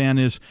asking you, Van,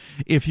 is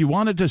if you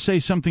wanted to say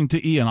something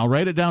to Ian, I'll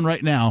write it down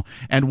right now,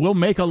 and we'll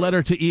make a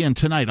letter to Ian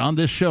tonight on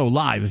this show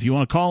live. If you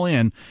want to call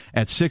in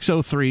at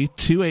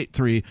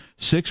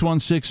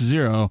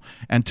 603-283-6160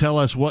 and tell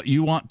us what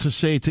you want to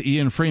say to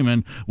Ian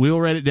Freeman,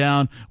 we'll write it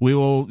down. We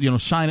will,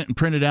 sign it and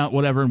print it out,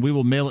 whatever, and we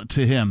will mail it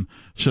to him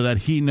so that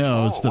he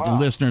knows that the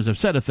listeners have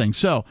said a thing.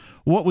 So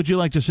what would you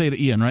like to say to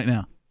Ian right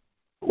now?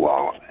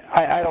 Well,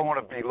 I don't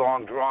want to be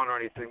long drawn or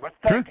anything, but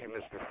thank you,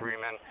 Mr.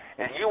 Freeman.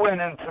 And you went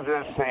into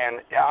this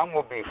saying, I'm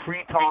going to be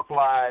Free Talk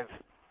Live,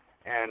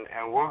 and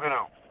we're going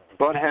to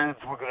butt heads,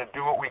 we're going to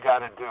do what we got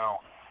to do.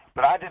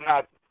 But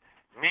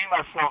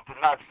myself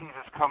did not see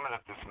this coming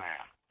at this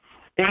man.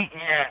 8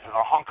 years is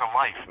a hunk of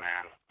life,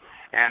 man.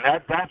 And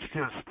that's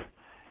just,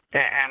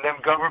 and them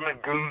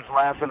government goons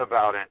laughing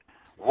about it.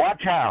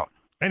 Watch out.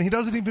 And he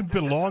doesn't even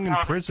belong in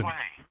prison.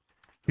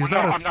 He's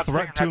not a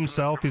threat to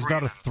himself. He's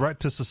not a threat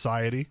to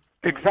society.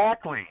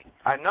 Exactly.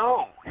 I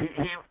know.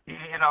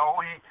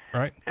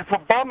 Right. It's a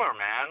bummer,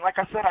 man. Like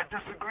I said, I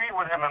disagreed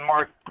with him and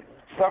Mark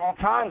several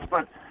times,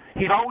 but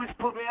he'd always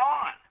put me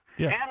on.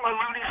 Yeah. And my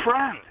loony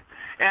friend.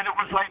 And it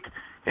was like,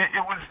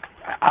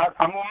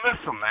 I'm going to miss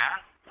him, man.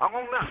 I'm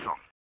going to miss him.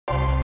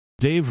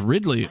 Dave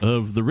Ridley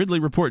of the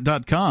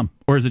RidleyReport.com.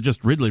 Or is it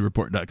just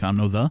RidleyReport.com?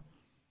 No, the?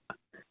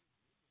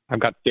 I've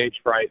got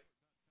stage fright.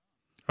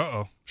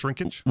 Uh-oh.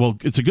 Shrinkage? Well,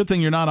 it's a good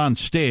thing you're not on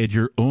stage.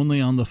 You're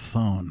only on the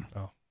phone.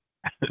 Oh.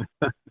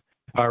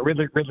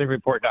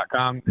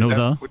 RidleyReport.com. No,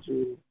 the?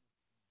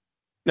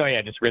 No,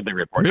 yeah, just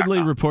RidleyReport.com.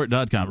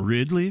 RidleyReport.com.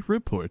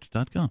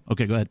 RidleyReport.com.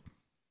 Okay, go ahead.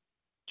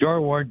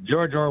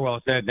 George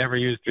Orwell said, never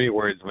use 3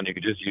 words when you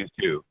could just use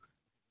 2.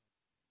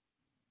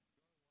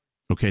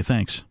 Okay,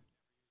 thanks.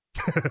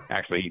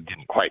 Actually, he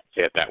didn't quite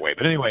say it that way.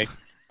 But anyway.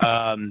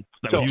 That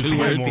was 2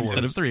 words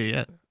instead of 3,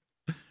 yeah.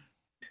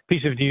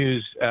 Piece of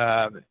news.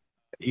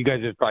 You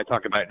guys have probably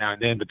talked about it now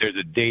and then, but there's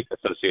a date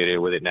associated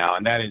with it now,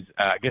 and that is,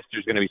 I guess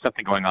there's going to be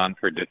something going on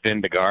for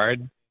Defend the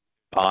Guard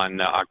on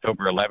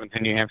October 11th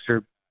in New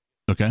Hampshire.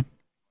 Okay.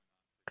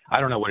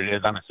 I don't know what it is.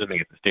 I'm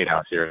assuming it's the State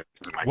House here.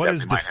 What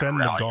is Defend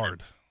the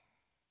Guard?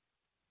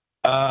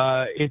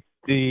 It's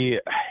the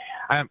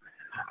I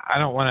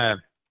don't want to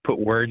put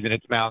words in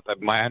its mouth.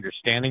 My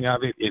understanding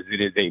of it is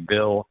it is a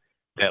bill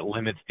that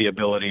limits the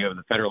ability of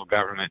the federal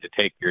government to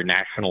take your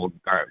national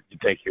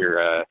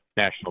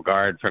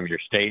guard from your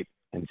state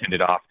and send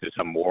it off to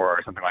some war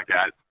or something like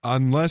that.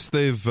 Unless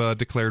they've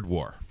declared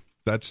war.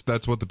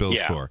 That's what the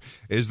bill's for.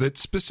 Is that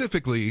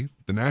specifically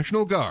the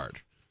National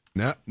Guard,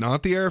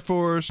 not the Air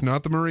Force,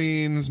 not the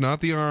Marines,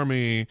 not the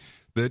Army,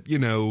 that,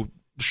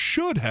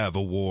 should have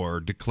a war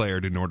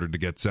declared in order to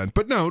get sent.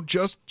 But no,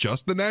 just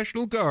the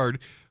National Guard,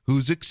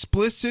 whose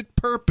explicit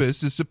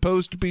purpose is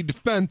supposed to be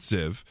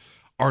defensive,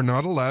 are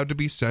not allowed to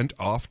be sent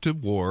off to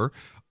war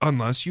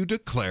unless you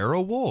declare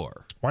a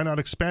war. Why not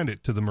expand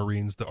it to the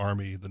Marines, the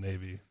Army, the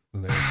Navy?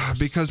 The Air Force?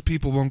 Because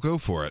people won't go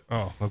for it.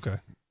 Oh, okay.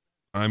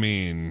 I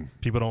mean...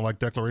 People don't like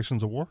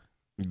declarations of war?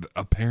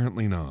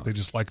 Apparently not. They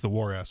just like the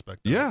war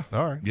aspect. Yeah.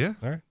 All right. Yeah.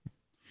 All right.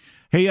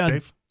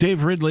 Hey,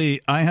 Dave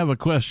Ridley, I have a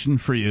question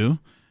for you.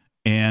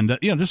 And,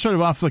 just sort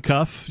of off the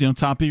cuff,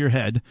 top of your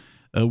head,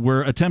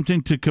 we're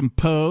attempting to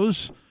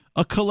compose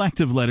a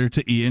collective letter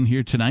to Ian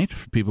here tonight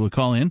for people who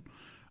call in.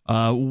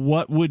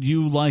 What would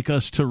you like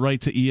us to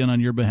write to Ian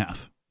on your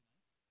behalf?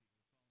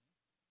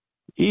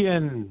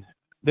 Ian,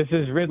 this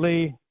is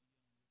Ridley.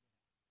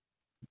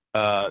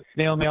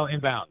 Snail mail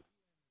inbound.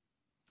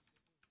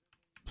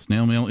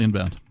 Snail mail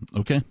inbound.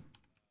 Okay.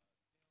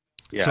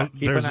 Yeah, So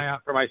keep an eye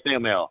out for my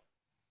snail mail.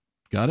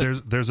 Got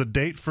it. There's a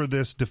date for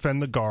this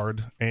Defend the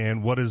Guard,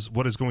 and what is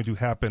going to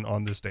happen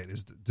on this date?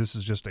 This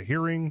is just a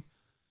hearing,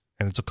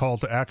 and it's a call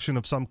to action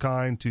of some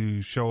kind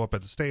to show up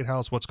at the State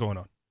House? What's going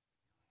on?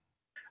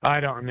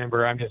 I don't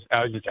remember. I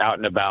was just out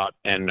and about,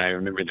 and I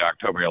remember the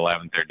October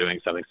 11th they're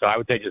doing something. So I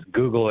would say just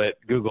Google it.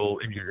 Google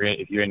if you're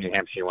in New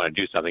Hampshire, you want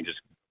to do something,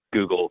 just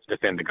Google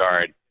Defend the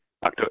Guard,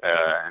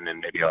 and then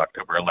maybe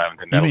October 11th.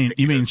 And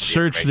you mean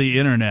search the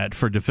internet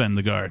for Defend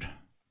the Guard?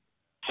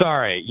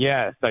 Sorry.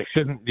 Yes, I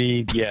shouldn't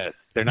be. Yes,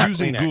 they're not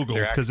using Kleenex. Google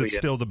because it's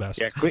still the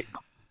best. Yeah,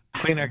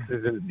 Kleenex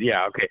is.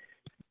 Yeah. Okay.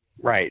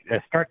 Right.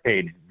 Start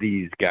page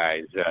these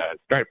guys.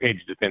 Start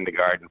page Defend the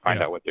Guard and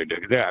find out what they're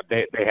doing.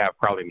 They have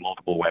probably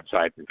multiple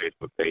websites and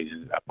Facebook pages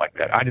and stuff like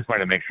that. I just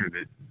wanted to make sure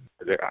that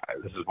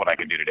this is what I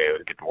could do today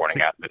to get the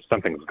warning out that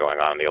something's going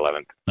on the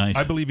 11th. Nice.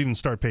 I believe even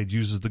Start Page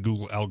uses the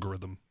Google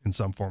algorithm in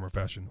some form or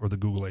fashion, or the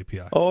Google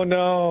API. Oh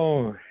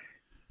no!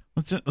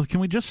 Can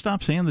we just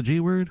stop saying the G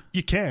word?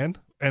 You can,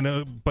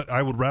 but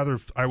I would rather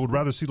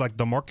see like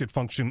the market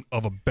function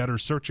of a better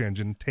search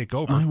engine take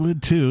over. I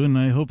would too, and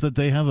I hope that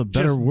they have a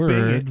better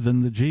word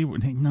than the G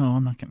word. Hey, no,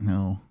 I'm not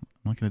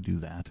gonna do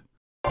that.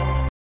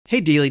 Hey,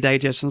 Daily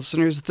Digest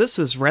listeners, this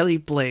is Riley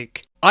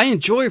Blake. I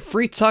enjoy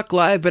Free Talk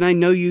Live, and I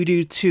know you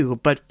do too,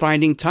 but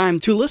finding time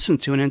to listen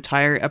to an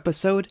entire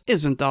episode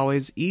isn't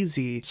always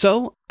easy,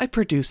 so I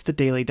produce the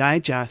Daily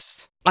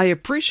Digest. I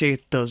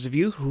appreciate those of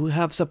you who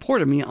have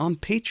supported me on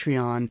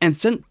Patreon and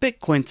sent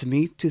Bitcoin to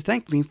me to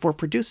thank me for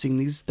producing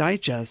these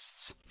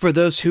digests. For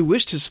those who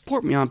wish to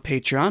support me on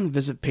Patreon,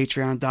 visit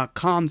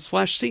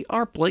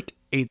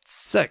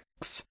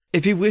patreon.com/crblake86.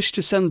 If you wish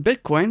to send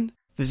Bitcoin,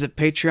 visit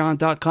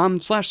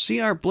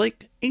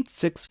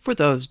patreon.com/crblake86 for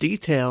those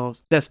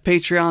details. That's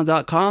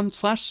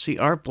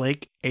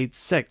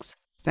patreon.com/crblake86.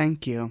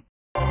 Thank you.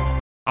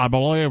 I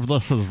believe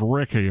this is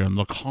Ricky in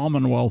the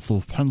Commonwealth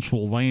of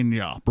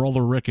Pennsylvania.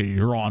 Brother Ricky,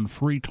 you're on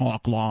Free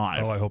Talk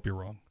Live. Oh, I hope you're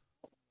wrong.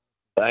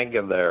 Thank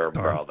you there,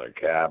 Brother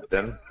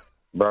Captain.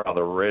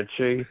 Brother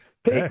Richie.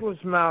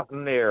 Peakless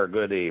Mountaineer,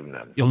 good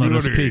evening. You'll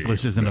notice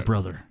Peakless isn't a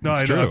brother. No,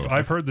 I know.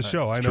 I've heard the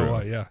show. I know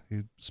why, yeah.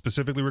 He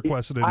specifically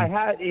requested it.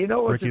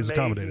 What's Ricky's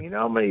accommodated. You know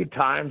how many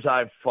times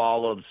I've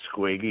followed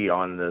Squiggy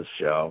on this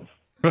show?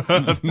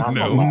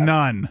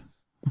 None.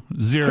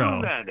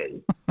 Zero. Too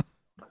many.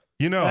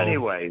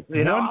 Anyways,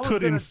 one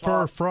could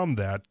infer from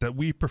that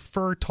we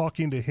prefer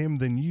talking to him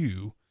than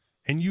you,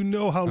 and you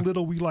know how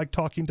little we like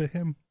talking to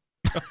him.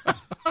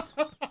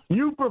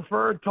 You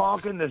prefer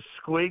talking to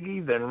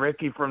Squiggy than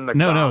Ricky from the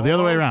No, the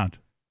other way around.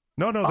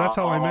 No, that's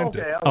how I meant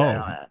it.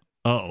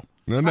 Oh.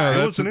 No,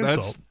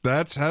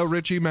 that's how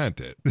Richie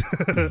meant it.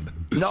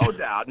 No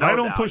doubt. I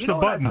don't push the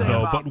buttons,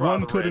 though, but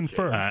one could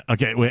infer.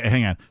 Okay, wait,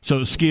 hang on.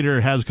 So Skeeter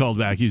has called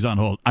back. He's on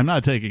hold. I'm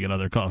not taking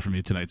another call from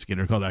you tonight,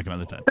 Skeeter. Call back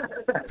another time.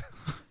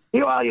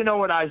 Well, you know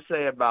what I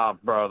say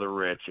about Brother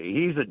Richie.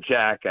 He's a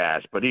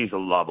jackass, but he's a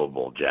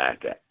lovable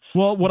jackass.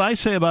 Well, what I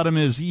say about him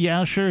is,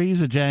 yeah, sure,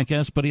 he's a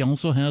jackass, but he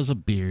also has a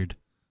beard.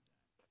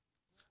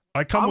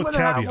 I come with caveats.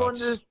 I'm going to have one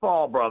this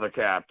fall, Brother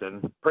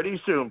Captain.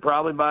 Pretty soon,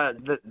 probably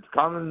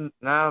coming,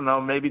 I don't know,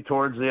 maybe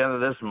towards the end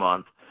of this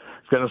month.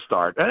 It's going to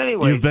start. But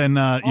anyway, you've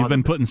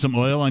been putting some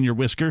oil on your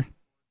whisker?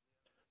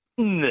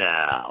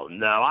 No,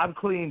 I'm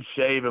clean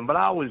shaven, but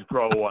I always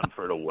grow one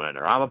for the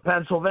winter. I'm a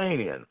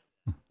Pennsylvanian.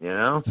 You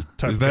know,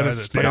 is that a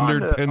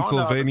standard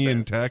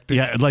Pennsylvanian tactic?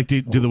 Yeah, like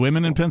do the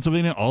women in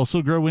Pennsylvania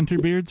also grow winter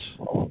beards?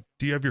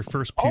 Do you have your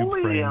first pube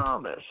framed? Only the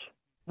Amish.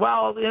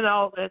 Well,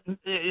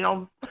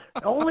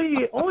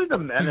 only the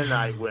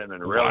Mennonite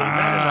women really. Wow.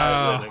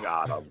 Mennonite women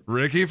got them.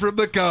 Ricky from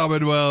the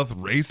Commonwealth,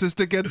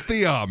 racist against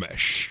the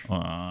Amish.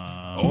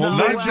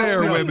 Only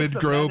their women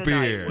grow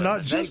beards.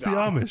 Not just the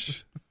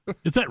Amish.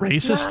 Is that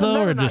racist,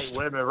 though, or Mennonite just...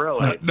 women,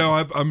 really? No,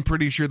 I'm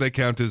pretty sure they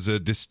count as a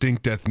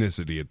distinct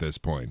ethnicity at this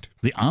point.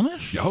 The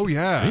Amish? Oh,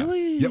 yeah.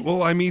 Really? Yeah,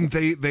 well, I mean,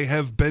 they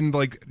have been,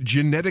 like,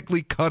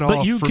 genetically cut But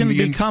off you from can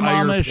the become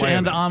entire Amish,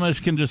 planet. and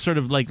Amish can just sort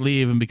of, like,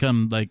 leave and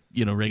become, like,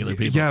 regular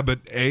people. Yeah, but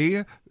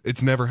A,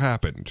 it's never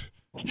happened.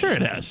 Sure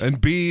it has.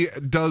 And B,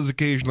 does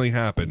occasionally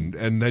happen,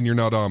 and then you're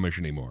not Amish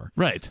anymore.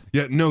 Right.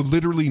 Yeah, no,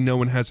 literally no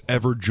one has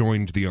ever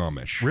joined the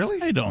Amish.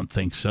 Really? I don't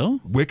think so.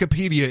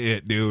 Wikipedia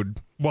it,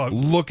 dude. Well,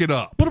 look it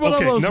up. What about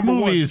Okay, all those number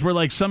movies where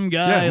like some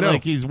guy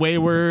like he's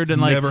wayward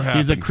and like never he's a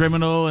happened.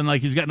 criminal and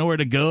like he's got nowhere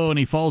to go and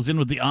he falls in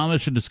with the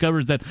Amish and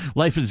discovers that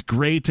life is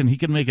great and he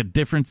can make a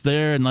difference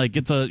there and like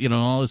gets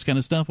all this kind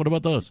of stuff? What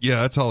about those? Yeah,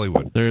 that's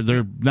Hollywood.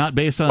 They're not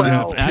based on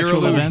Pure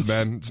actual illusion, events.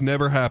 man. It's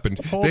never happened.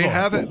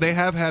 They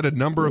have had a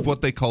number of what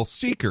they call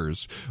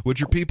seekers,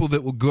 which are people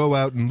that will go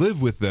out and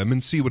live with them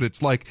and see what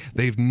it's like.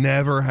 They've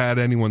never had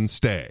anyone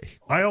stay.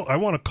 I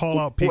want to call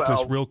out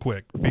Peakless real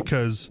quick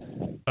because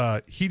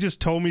he just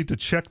told me to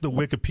check the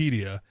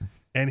Wikipedia,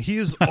 and he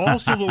is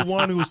also the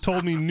one who has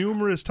told me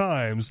numerous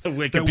times that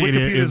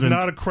Wikipedia is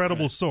not a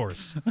credible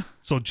source.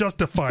 So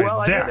justify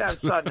well, that. I did have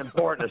something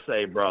important to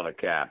say, Brother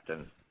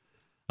Captain.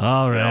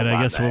 All right, You know,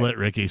 I guess my we'll name. let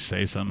Ricky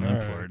say something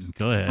important.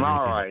 Go ahead.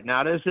 All Ricky. right.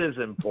 Now, this is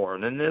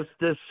important, and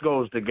this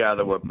goes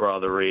together with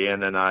Brother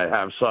Ian, and I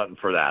have something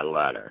for that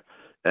letter.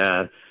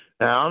 And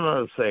now I'm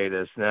going to say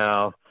this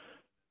now.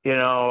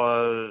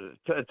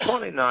 At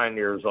 29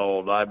 years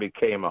old, I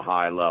became a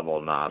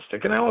high-level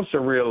Gnostic, and I also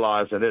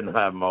realized I didn't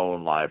have my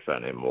own life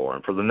anymore.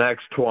 And for the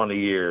next 20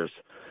 years,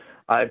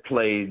 I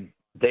played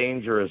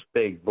dangerous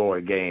big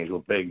boy games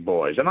with big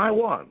boys, and I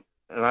won.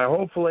 And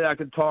hopefully I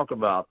could talk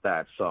about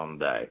that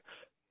someday.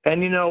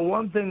 And,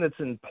 one thing that's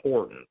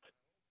important,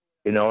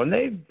 and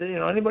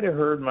anybody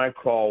heard my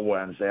call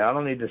Wednesday, I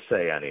don't need to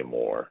say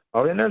anymore.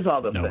 Oh, and there's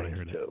other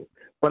things, too.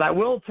 But I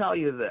will tell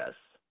you this,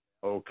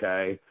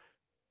 okay?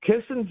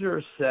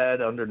 Kissinger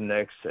said under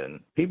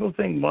Nixon, people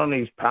think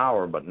money's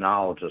power, but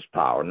knowledge is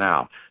power.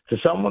 Now, to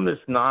someone that's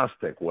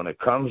Gnostic, when it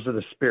comes to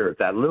the spirit,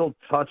 that little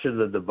touch of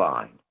the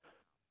divine,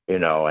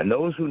 and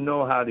those who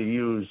know how to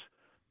use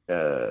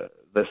the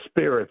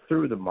spirit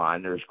through the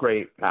mind, there's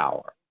great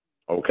power.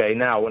 Okay,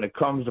 now when it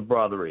comes to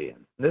Brother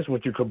Ian, this is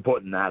what you can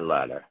put in that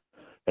letter.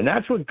 And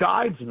that's what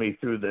guides me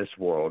through this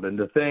world and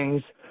the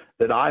things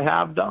that I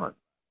have done.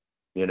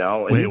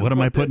 Wait, what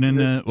am I putting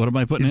in? What am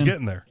I putting in? He's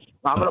getting there.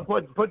 I'm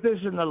going to put this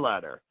in the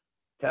letter.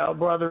 Tell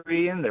Brother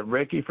Ian that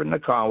Ricky from the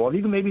Commonwealth,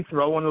 you can maybe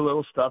throw in a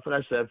little stuff that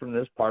I said from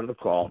this part of the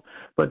call,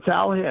 but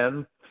tell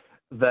him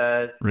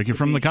that Ricky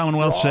from the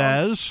Commonwealth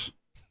says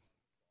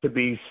to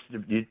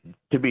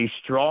be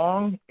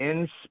strong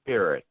in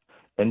spirit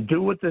and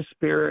do what the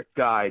spirit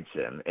guides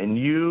him and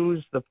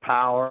use the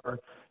power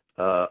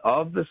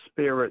of the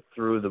spirit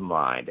through the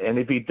mind. And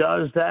if he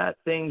does that,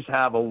 things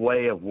have a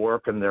way of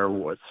working their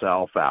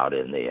self out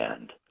in the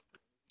end.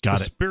 The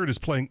spirit is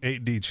playing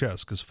 8D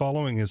chess because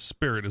following his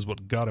spirit is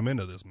what got him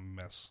into this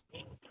mess.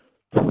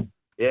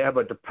 Yeah,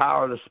 but the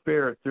power of the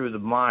spirit through the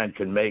mind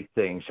can make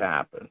things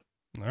happen.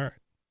 All right.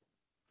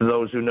 For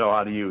those who know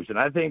how to use it.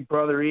 I think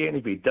Brother Ian,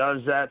 if he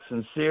does that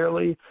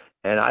sincerely,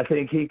 and I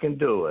think he can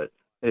do it,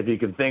 if he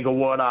can think of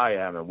what I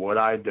am and what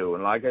I do.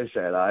 And like I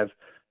said,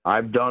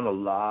 I've done a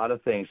lot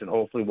of things, and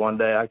hopefully one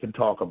day I can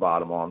talk about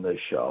them on this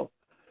show.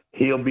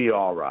 He'll be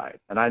all right.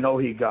 And I know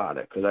he got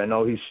it because I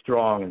know he's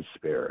strong in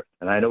spirit.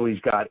 And I know he's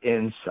got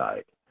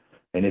insight.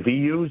 And if he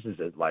uses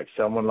it like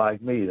someone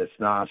like me that's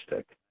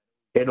Gnostic,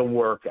 it'll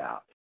work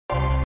out.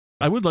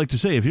 I would like to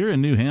say, if you're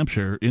in New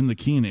Hampshire, in the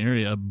Keene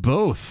area,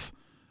 both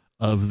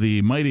of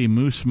the Mighty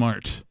Moose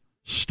Mart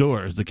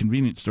stores, the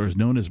convenience stores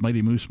known as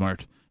Mighty Moose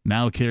Mart,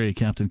 now carry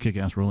Captain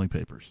Kick-Ass rolling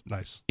papers.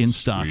 Nice. In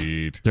stock.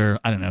 Sweet. They're,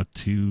 I don't know,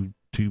 to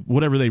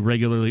whatever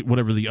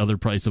whatever the other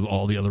price of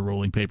all the other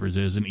rolling papers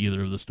is in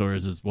either of the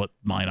stores is what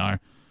mine are.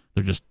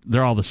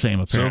 They're all the same,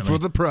 apparently. So for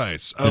the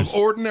price of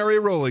ordinary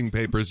rolling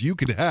papers, you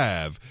could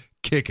have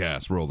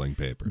Kick-Ass rolling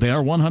papers. They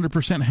are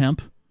 100%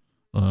 hemp.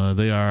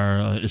 They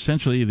are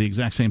essentially the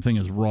exact same thing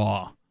as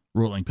raw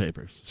rolling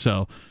papers.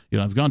 So,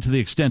 I've gone to the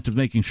extent of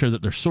making sure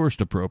that they're sourced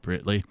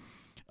appropriately.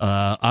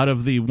 Out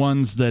of the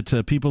ones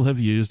that people have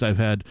used, I've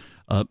had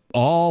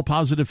all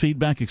positive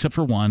feedback except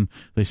for one.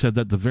 They said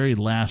that the very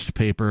last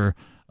paper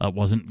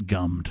wasn't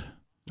gummed.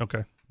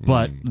 Okay.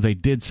 But they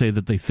did say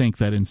that they think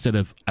that instead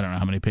of, I don't know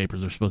how many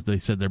papers are supposed to, they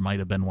said there might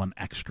have been one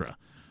extra.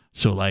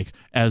 So, like,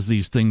 as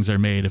these things are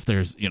made, if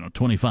there's,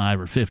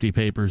 25 or 50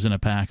 papers in a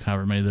pack,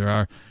 however many there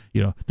are,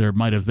 there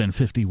might have been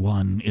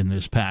 51 in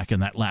this pack,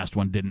 and that last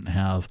one didn't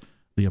have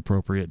the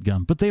appropriate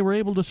gum. But they were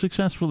able to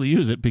successfully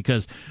use it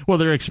because, well,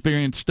 they're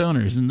experienced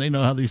stoners, and they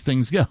know how these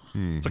things go.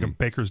 It's like a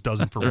baker's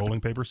dozen for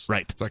rolling papers.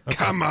 Right. It's like,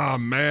 come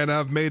on, man,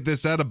 I've made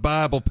this out of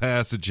Bible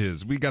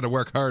passages. We got to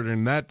work harder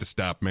than that to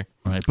stop me.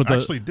 Right. But I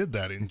actually did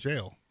that in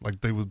jail.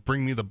 Like they would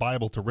bring me the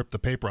Bible to rip the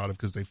paper out of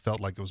because they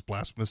felt like it was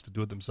blasphemous to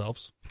do it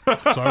themselves. So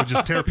I would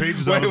just tear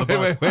pages out of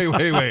the Bible.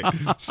 Wait.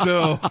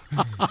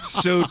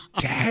 So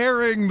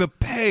tearing the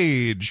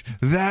page,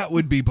 that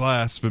would be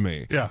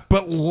blasphemy. Yeah.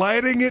 But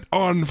lighting it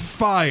on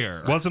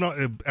fire.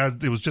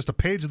 It was just a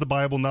page of the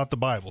Bible, not the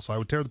Bible. So I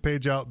would tear the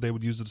page out. They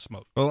would use it to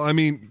smoke. Well, I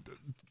mean,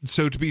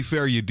 so to be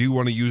fair, you do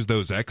want to use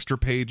those extra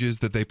pages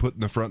that they put in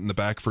the front and the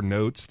back for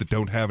notes that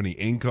don't have any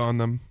ink on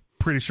them.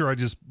 Pretty sure I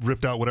just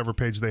ripped out whatever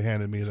page they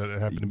handed me that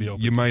happened to be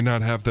open. You might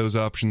not have those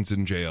options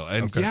in jail.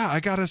 And Okay. yeah,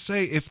 I gotta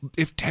say,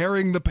 if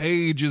tearing the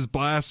page is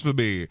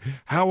blasphemy,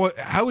 how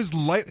is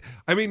light?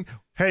 I mean,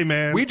 hey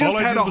man, we just all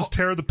I had did was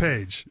tear the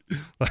page.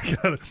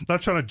 Like, I'm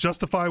not trying to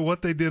justify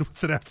what they did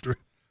with it after it.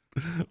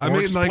 I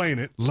mean, explain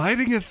it.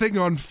 Lighting a thing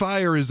on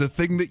fire is a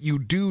thing that you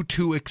do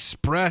to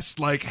express,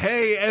 like,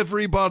 hey,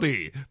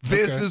 everybody,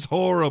 this is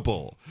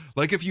horrible.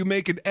 Like if you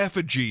make an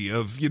effigy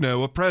of,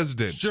 a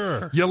president.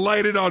 Sure. You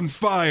light it on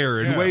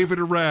fire and wave it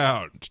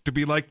around to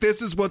be like,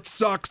 this is what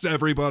sucks,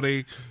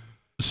 everybody.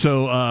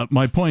 So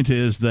my point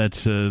is that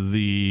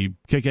the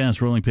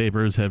Kick-Ass rolling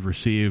papers have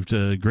received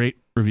great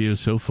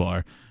reviews so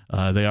far.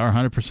 They are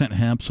 100%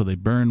 hemp, so they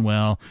burn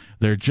well.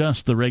 They're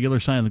just the regular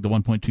size. Like the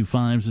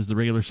 1.25s is the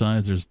regular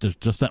size. There's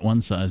just that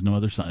one size, no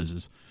other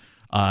sizes.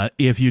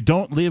 If you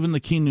don't live in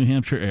the Keene, New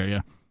Hampshire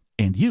area,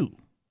 and you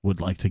would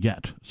like to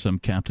get some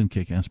Captain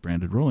Kick-Ass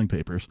branded rolling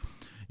papers,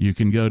 you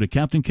can go to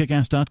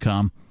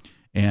CaptainKickass.com,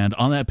 and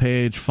on that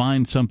page,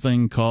 find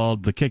something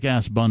called the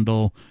Kick-Ass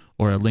Bundle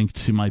or a link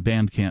to my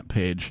Bandcamp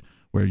page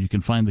where you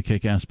can find the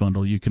Kick-Ass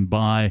Bundle. You can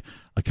buy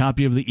a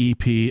copy of the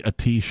EP, a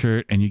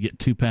T-shirt, and you get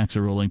 2 packs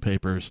of rolling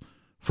papers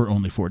for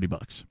only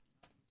 $40.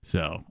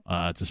 So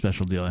it's a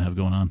special deal I have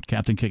going on.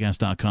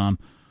 CaptainKickass.com.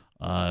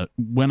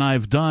 When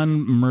I've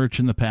done merch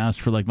in the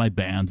past for like my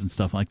bands and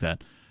stuff like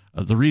that,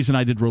 the reason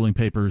I did rolling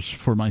papers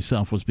for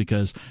myself was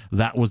because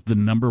that was the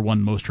number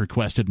one most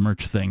requested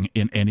merch thing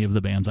in any of the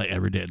bands I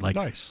ever did. Like,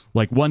 nice.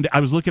 Like one day I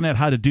was looking at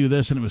how to do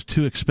this, and it was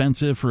too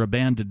expensive for a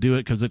band to do it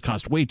because it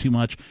cost way too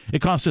much.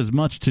 It cost as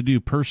much to do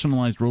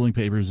personalized rolling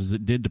papers as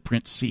it did to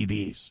print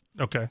CDs.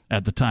 Okay.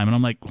 At the time. And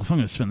I'm like, well, if I'm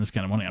going to spend this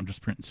kind of money, I'm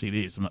just printing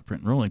CDs. I'm not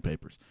printing rolling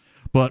papers.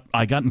 But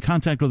I got in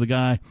contact with a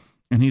guy,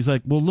 and he's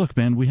like, well, look,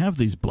 man, we have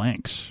these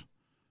blanks.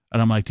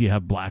 And I'm like, do you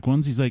have black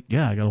ones? He's like,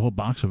 yeah, I got a whole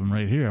box of them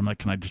right here. I'm like,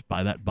 can I just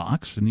buy that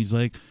box? And he's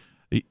like,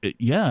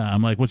 yeah.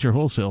 I'm like, what's your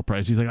wholesale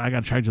price? He's like, I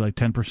got to charge you like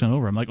 10%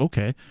 over. I'm like,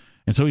 okay.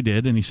 And so he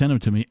did, and he sent them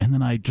to me. And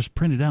then I just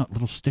printed out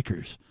little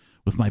stickers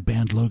with my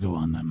band logo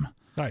on them.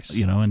 Nice.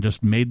 And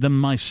just made them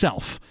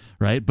myself,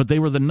 right? But they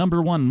were the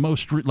number one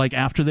most, like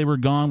after they were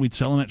gone, we'd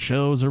sell them at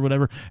shows or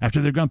whatever.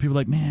 After they're gone, people were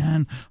like,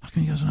 man, how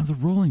come you guys don't have the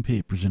rolling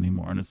papers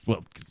anymore? And it's,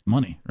 well, it's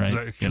money,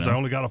 right? Because I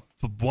only got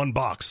one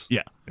box.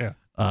 Yeah. Yeah.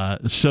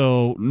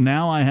 So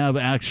now I have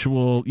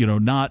actual,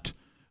 not,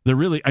 they're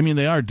really,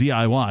 they are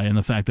DIY in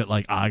the fact that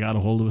like I got a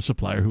hold of a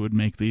supplier who would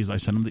make these. I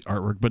sent them the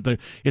artwork, but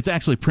it's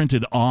actually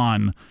printed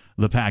on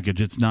the package.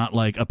 It's not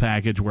like a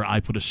package where I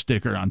put a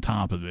sticker on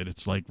top of it.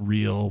 It's like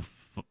real,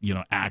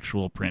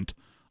 actual print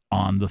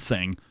on the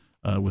thing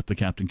with the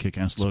Captain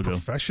Kick-Ass logo.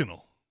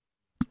 Professional.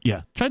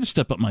 Yeah. Tried to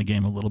step up my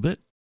game a little bit.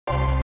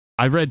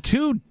 I've read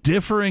 2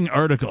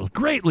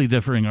 greatly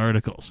differing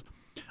articles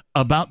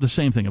about the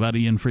same thing, about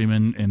Ian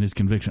Freeman and his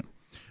conviction.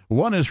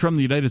 One is from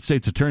the United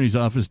States Attorney's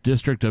Office,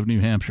 District of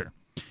New Hampshire.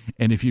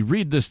 And if you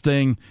read this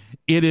thing,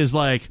 it is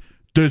like,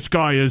 this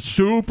guy is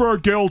super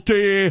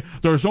guilty.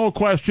 There's no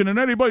question in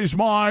anybody's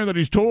mind that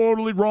he's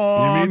totally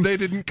wrong. You mean they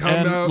didn't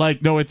come out?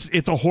 Like, no, it's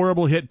a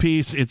horrible hit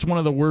piece. It's one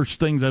of the worst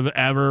things I've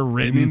ever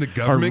written. You mean the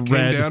government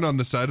came down on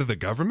the side of the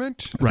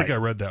government? I think I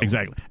read that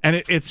exactly. one.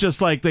 And it's just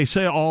like they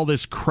say all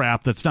this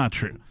crap that's not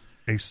true.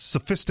 A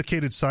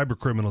sophisticated cyber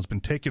criminal has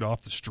been taken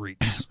off the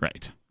streets.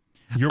 Right.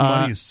 Your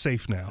money is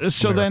safe now.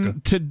 So America.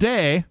 then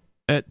today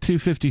at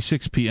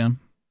 2:56 p.m.,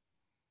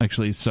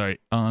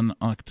 on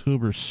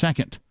October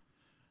 2nd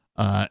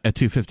at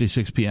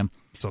 2:56 p.m.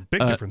 It's a big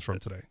difference from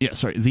today. Yeah,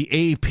 sorry.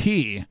 The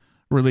AP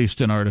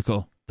released an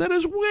article that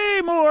is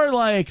way more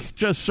like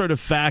just sort of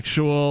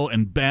factual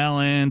and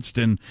balanced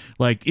and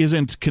like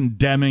isn't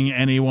condemning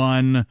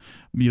anyone,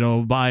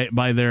 by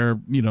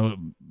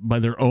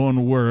their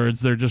own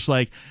words. They're just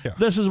like,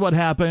 This is what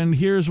happened.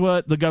 Here's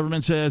what the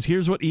government says.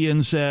 Here's what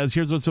Ian says.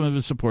 Here's what some of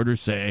his supporters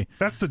say.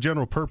 That's the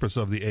general purpose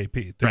of the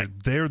AP.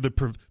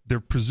 They're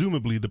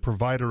presumably the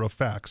provider of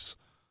facts,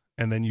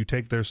 and then you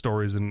take their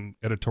stories and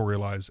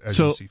editorialize as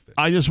you see fit.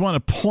 I just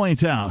want to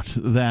point out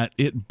that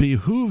it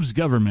behooves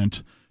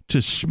government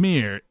to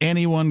smear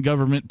anyone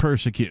government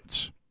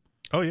persecutes.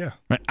 Oh, yeah.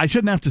 Right? I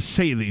shouldn't have to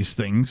say these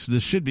things.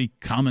 This should be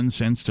common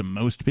sense to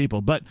most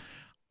people, but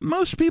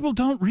most people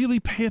don't really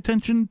pay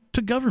attention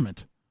to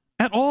government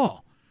at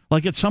all.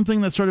 Like it's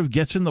something that sort of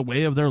gets in the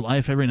way of their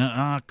life every night.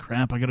 Oh,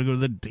 crap, I got to go to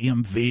the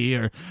DMV,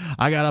 or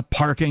I got a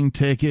parking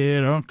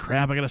ticket. Oh,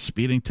 crap, I got a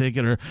speeding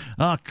ticket, or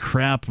oh,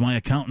 crap, my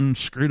accountant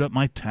screwed up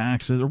my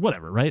taxes, or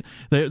whatever, right?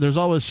 There's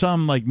always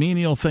some like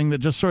menial thing that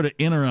just sort of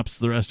interrupts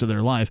the rest of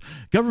their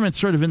life. Government's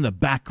sort of in the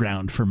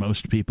background for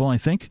most people, I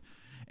think.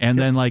 And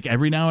then like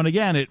every now and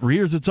again, it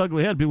rears its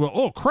ugly head. People go,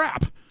 oh,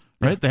 crap.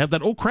 right? They have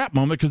that oh crap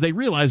moment because they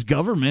realize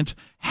government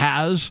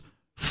has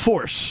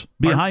force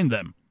behind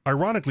them.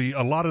 Ironically,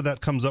 a lot of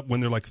that comes up when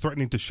they're like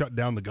threatening to shut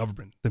down the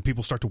government. Then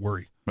people start to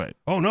worry. Right.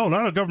 Oh, no,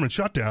 not a government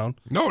shutdown.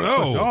 No.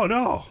 Oh,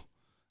 no.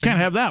 Can't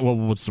have that. Well,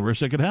 what's the worst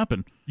that could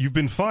happen? You've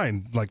been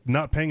fine, like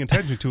not paying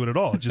attention to it at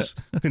all. Just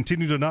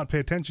continue to not pay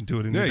attention to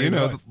it. In your daily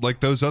life. Like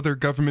those other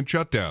government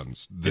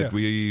shutdowns that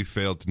we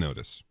failed to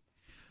notice.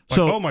 Like,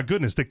 oh my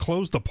goodness, they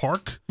closed the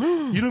park?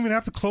 You don't even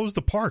have to close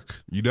the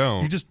park. You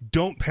don't. You just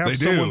don't have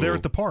someone there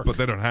at the park. But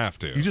they don't have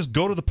to. You just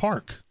go to the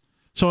park.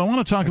 So I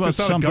want to talk about it's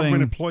not something. a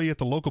government employee at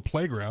the local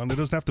playground. It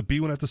doesn't have to be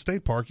one at the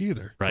state park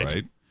either.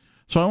 Right.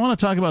 So I want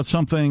to talk about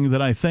something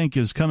that I think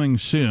is coming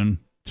soon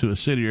to a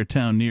city or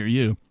town near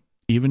you,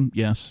 even,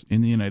 yes,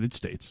 in the United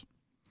States.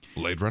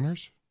 Blade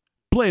Runners?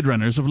 Blade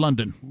Runners of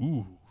London.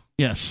 Ooh.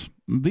 Yes.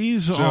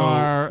 These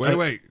are...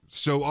 Wait.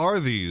 So are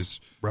these...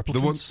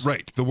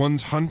 replicants? The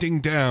ones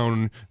hunting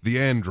down the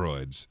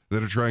androids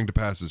that are trying to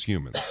pass as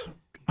humans?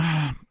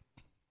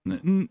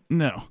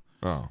 No.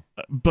 Oh.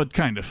 But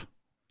kind of.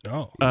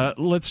 Oh.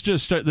 Let's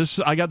just start this.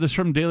 I got this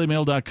from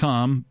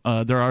dailymail.com.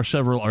 There are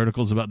several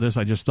articles about this.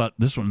 I just thought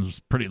this one was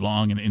pretty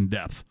long and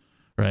in-depth,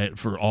 right?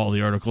 For all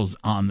the articles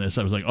on this,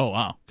 I was like, oh,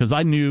 wow. Because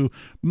I knew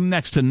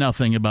next to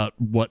nothing about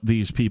what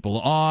these people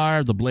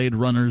are, the Blade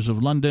Runners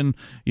of London,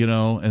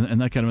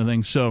 and that kind of a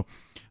thing. So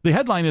the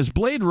headline is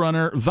Blade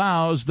Runner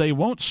vows they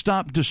won't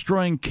stop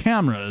destroying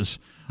cameras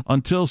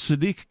until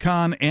Sadiq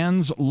Khan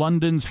ends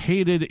London's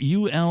hated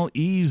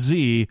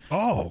ULEZ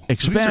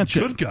expansion. These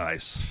are good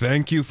guys.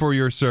 Thank you for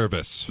your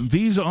service.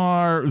 These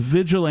are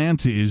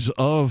vigilantes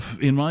of,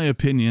 in my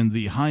opinion,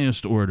 the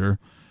highest order.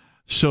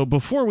 So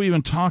before we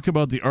even talk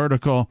about the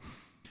article,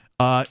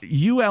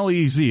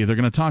 ULEZ, they're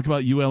going to talk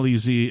about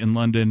ULEZ in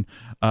London,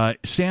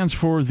 stands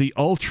for the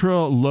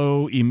Ultra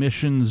Low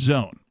Emission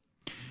Zone.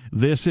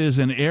 This is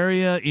an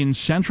area in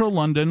central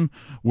London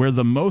where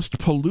the most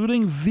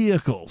polluting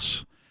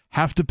vehicles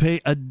have to pay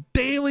a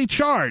daily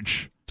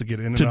charge to get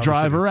in and to out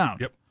drive of the city.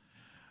 around. Yep.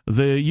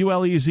 The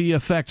ULEZ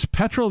affects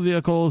petrol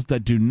vehicles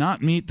that do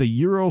not meet the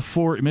Euro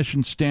 4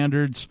 emission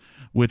standards,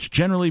 which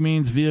generally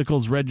means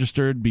vehicles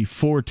registered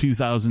before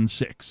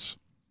 2006.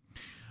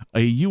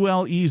 A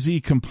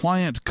ULEZ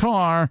compliant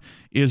car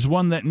is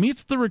one that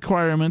meets the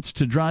requirements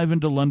to drive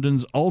into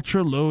London's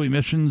ultra low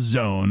emission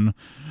zone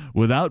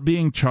without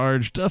being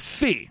charged a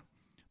fee.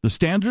 The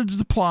standards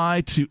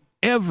apply to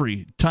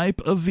every type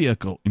of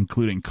vehicle,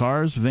 including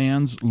cars,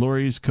 vans,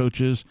 lorries,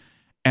 coaches,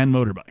 and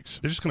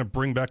motorbikes. They're just going to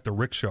bring back the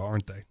rickshaw,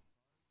 aren't they?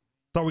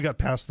 Thought we got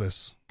past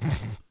this.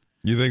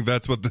 You think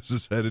that's what this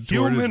is headed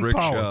toward? Is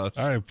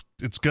rickshaws?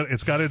 It's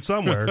got it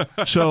somewhere.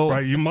 So,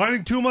 right, you're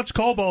mining too much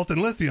cobalt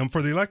and lithium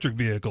for the electric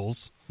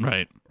vehicles.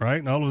 Right.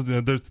 And all of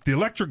the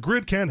electric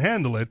grid can't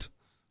handle it.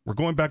 We're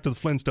going back to the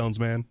Flintstones,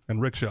 man,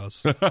 and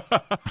rickshaws.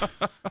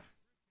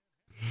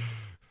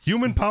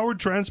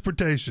 Human-powered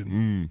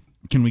transportation.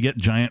 Can we get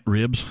giant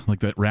ribs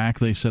like that rack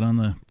they sit on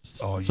the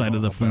side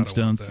of the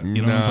Flintstones?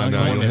 You know what I'm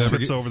talking about? It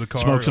tips over the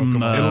car. Smoke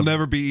some, it'll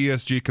never be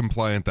ESG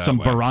compliant that some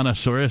way.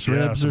 Brontosaurus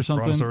ribs or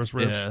something. Brontosaurus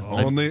ribs. Yeah.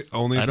 Only if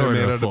they're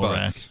made out of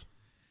bugs.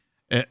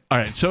 All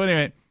right. So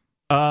anyway,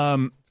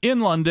 in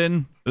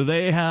London,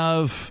 they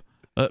have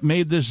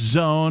made this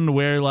zone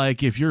where,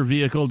 like, if your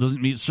vehicle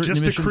doesn't meet certain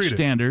emission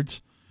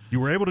standards. You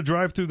were able to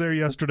drive through there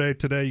yesterday.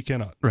 Today, you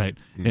cannot. Right.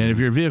 Mm-hmm. And if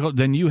your vehicle,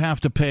 then you have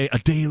to pay a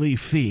daily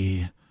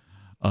fee.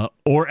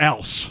 Or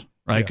else,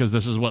 right? Because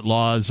this is what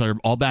laws are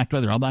all backed by.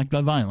 They're all backed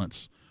by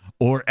violence.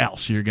 Or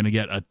else you're going to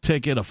get a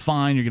ticket, a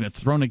fine. You're going to get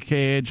thrown in a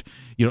cage.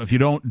 If you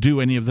don't do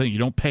any of the, you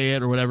don't pay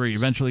it or whatever, you're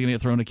eventually going to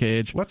get thrown in a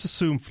cage. Let's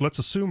assume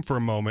for a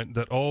moment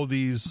that all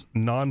these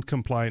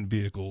non-compliant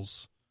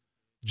vehicles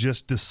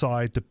just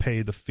decide to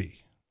pay the fee.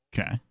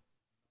 Okay.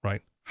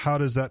 Right. How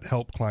does that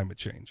help climate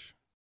change?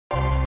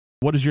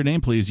 What is your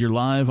name, please? You're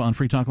live on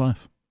Free Talk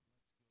Live.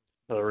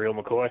 Real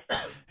McCoy.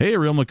 Hey,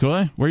 Real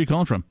McCoy. Where are you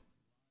calling from?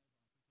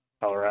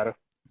 Colorado.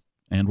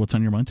 And what's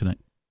on your mind tonight?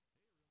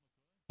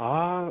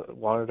 I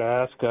wanted to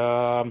ask,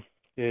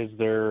 is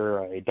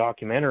there a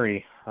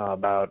documentary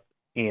about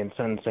Ian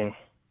sentencing?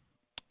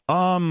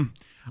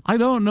 I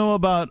don't know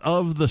about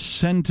of the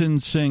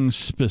sentencing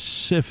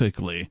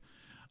specifically.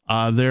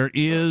 There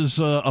is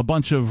a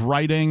bunch of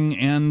writing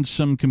and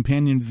some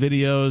companion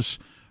videos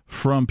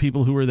from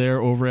people who were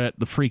there over at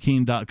the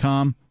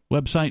freekeen.com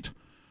website.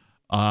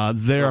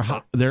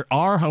 There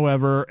are,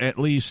 however, at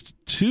least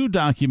 2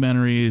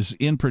 documentaries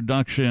in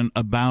production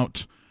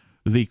about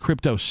the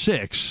Crypto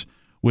 6,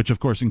 which, of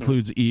course,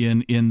 includes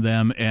Ian in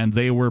them, and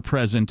they were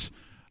present,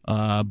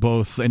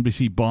 both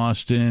NBC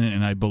Boston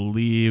and I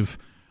believe,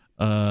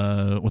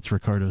 what's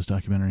Ricardo's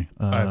documentary?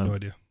 I have no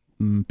idea.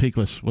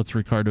 Peakless, what's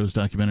Ricardo's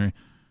documentary?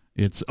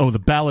 It's,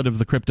 The Ballad of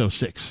the Crypto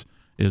 6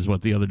 is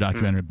what the other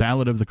documentary,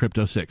 Ballad of the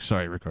Crypto 6.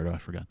 Sorry, Ricardo, I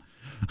forgot.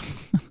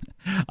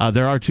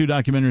 There are 2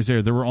 documentaries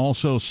there. There were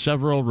also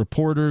several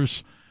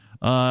reporters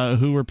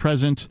who were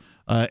present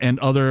and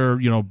other,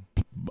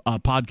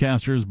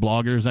 podcasters,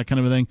 bloggers, that kind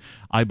of a thing.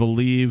 I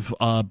believe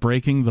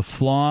Breaking the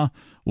Flaw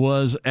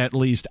was at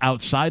least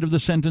outside of the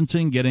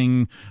sentencing,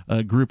 getting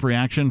a group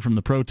reaction from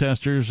the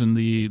protesters and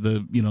the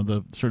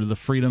sort of the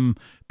freedom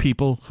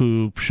people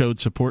who showed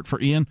support for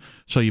Ian.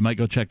 So you might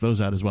go check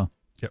those out as well.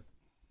 Yep.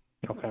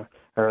 Okay.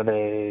 Are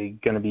they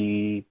going to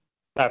be,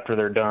 after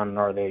they're done,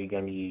 are they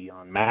going to be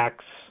on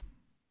Max?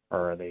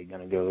 Or are they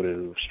going to go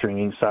to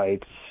streaming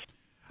sites?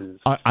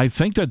 I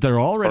think that they're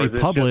already or is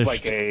published.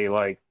 Just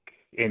like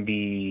a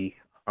indie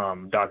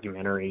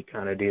documentary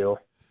kind of deal.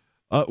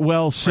 So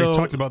are you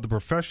talking about the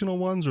professional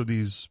ones or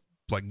these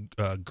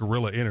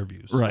guerrilla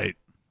interviews? Right.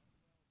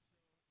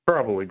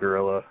 Probably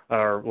guerrilla.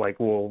 Or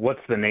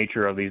what's the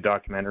nature of these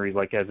documentaries?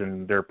 Like, as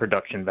in their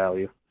production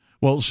value?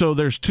 Well, so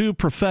there's two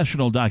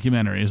professional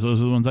documentaries. Those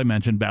are the ones I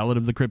mentioned, Ballad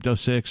of the Crypto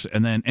Six,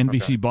 and then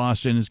NBC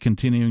Boston is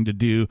continuing to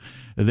do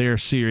their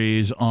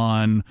series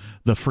on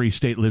The Free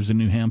State Lives in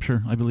New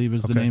Hampshire, I believe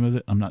is the name of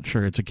it. I'm not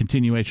sure. It's a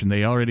continuation.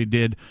 They already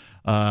did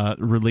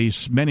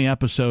release many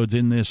episodes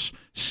in this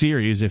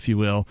series, if you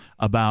will,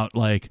 about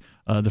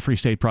the Free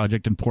State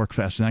Project and Pork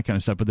Fest and that kind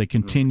of stuff, but they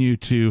continue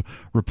to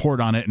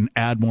report on it and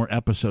add more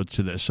episodes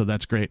to this, so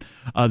that's great.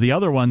 The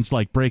other ones,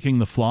 like Breaking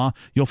the Flaw,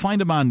 you'll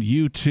find him on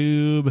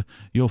YouTube.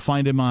 You'll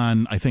find him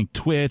on, I think,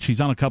 Twitch.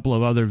 He's on a couple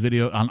of other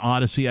on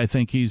Odyssey, I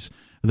think he's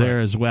there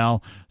as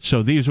well.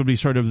 So these would be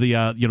sort of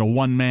the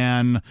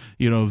one-man,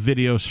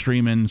 video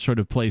streaming sort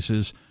of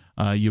places.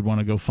 You'd want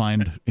to go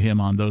find him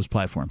on those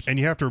platforms. And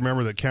you have to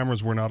remember that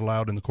cameras were not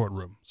allowed in the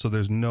courtroom, so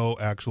there's no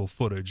actual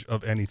footage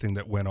of anything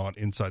that went on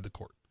inside the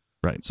court.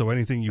 Right. So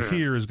anything you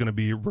hear is going to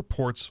be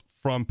reports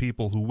from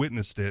people who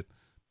witnessed it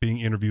being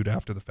interviewed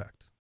after the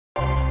fact.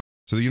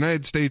 So the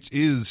United States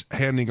is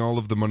handing all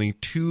of the money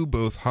to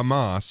both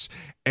Hamas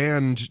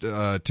and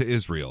to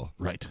Israel.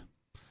 Right.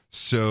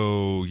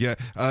 So,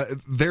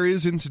 there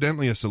is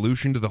incidentally a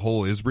solution to the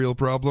whole Israel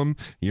problem.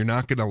 You're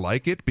not going to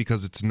like it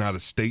because it's not a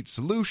state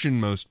solution,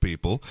 most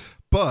people.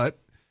 But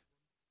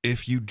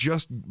if you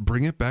just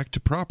bring it back to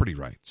property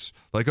rights,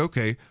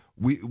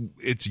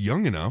 it's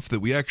young enough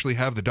that we actually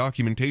have the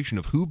documentation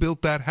of who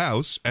built that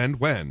house and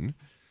when.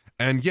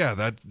 And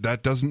that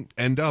doesn't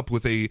end up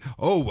with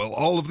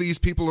all of these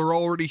people are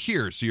already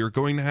here, so you're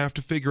going to have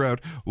to figure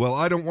out, well,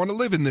 I don't want to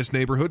live in this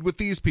neighborhood with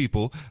these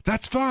people.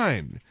 That's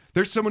fine.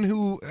 There's someone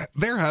who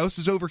their house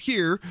is over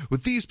here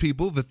with these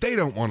people that they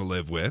don't want to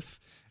live with,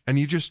 and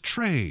you just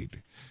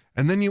trade.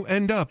 And then you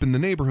end up in the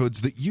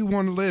neighborhoods that you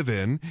want to live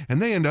in,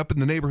 and they end up in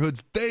the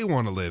neighborhoods they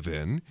want to live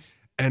in,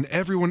 and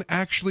everyone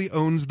actually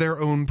owns their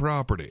own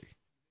property.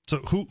 So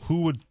who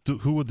would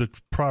the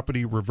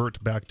property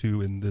revert back to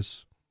in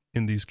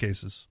these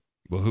cases?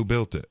 Well, who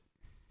built it?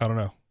 I don't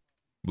know.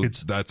 Well,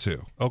 that's who.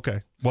 Okay.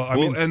 Well, I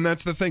mean, and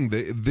that's the thing.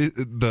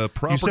 The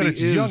property you said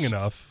it's is young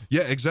enough.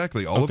 Yeah,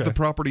 exactly. All of the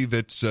property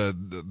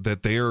that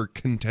they are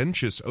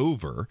contentious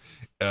over,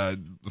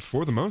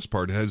 for the most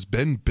part, has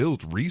been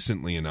built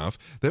recently enough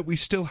that we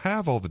still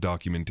have all the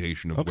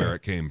documentation of where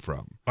it came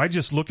from. I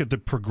just look at the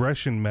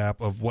progression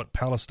map of what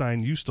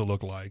Palestine used to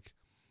look like,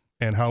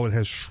 and how it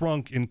has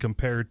shrunk in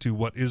compared to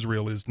what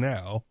Israel is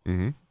now.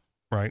 Mm-hmm.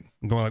 Right?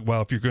 I'm going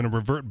well, if you're going to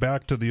revert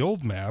back to the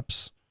old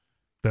maps,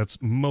 that's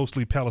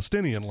mostly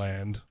Palestinian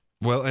land.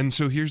 Well, and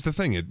so here's the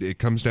thing. It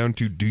comes down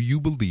to, do you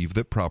believe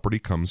that property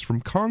comes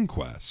from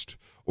conquest,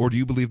 or do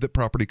you believe that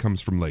property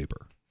comes from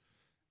labor?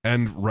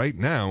 And right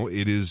now,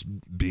 it is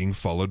being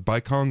followed by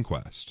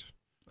conquest.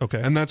 Okay.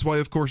 And that's why,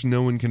 of course,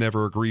 no one can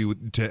ever agree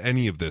to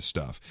any of this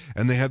stuff.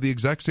 And they have the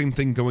exact same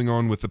thing going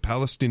on with the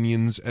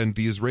Palestinians and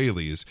the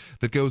Israelis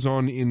that goes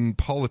on in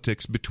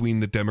politics between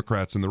the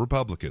Democrats and the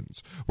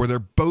Republicans, where they're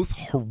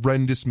both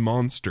horrendous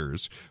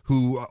monsters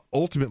who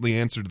ultimately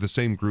answer to the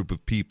same group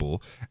of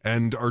people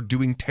and are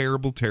doing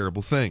terrible,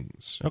 terrible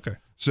things. Okay.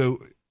 So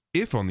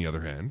if, on the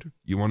other hand,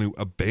 you want to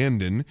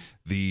abandon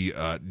the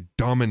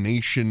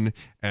domination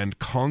and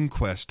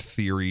conquest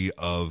theory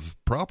of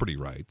property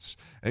rights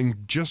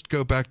and just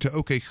go back to,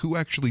 okay, who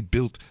actually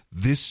built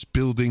this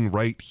building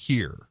right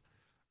here?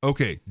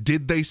 Okay,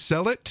 did they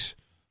sell it?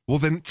 Well,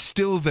 then it's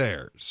still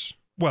theirs.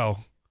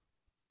 Well,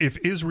 if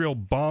Israel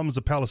bombs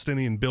a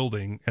Palestinian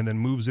building and then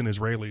moves in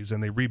Israelis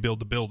and they rebuild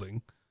the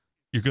building,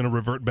 you're going to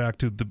revert back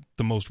to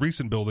the most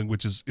recent building,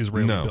 which is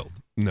Israeli built.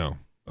 No.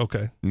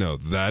 Okay. No,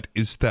 that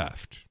is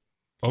theft.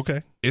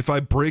 Okay. If I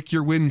break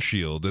your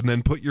windshield and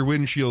then put your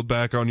windshield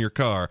back on your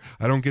car,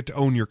 I don't get to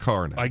own your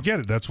car now. I get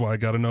it. That's why I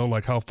got to know,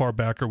 how far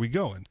back are we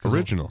going?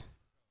 Original.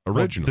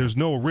 Well, there's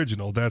no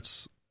original.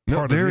 That's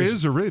part there of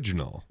is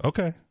original.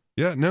 Okay.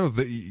 Yeah, no,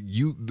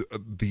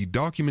 the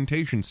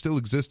documentation still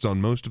exists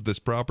on most of this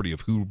property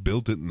of who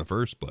built it in the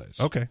first place.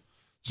 Okay.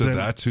 So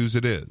that's whose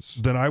it is.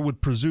 Then I would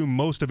presume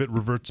most of it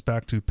reverts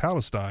back to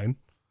Palestine,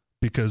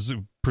 because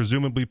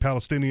presumably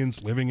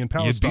Palestinians living in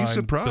Palestine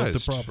built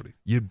the property.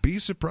 You'd be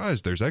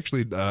surprised. There's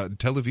actually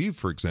Tel Aviv,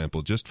 for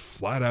example, just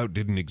flat out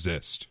didn't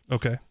exist.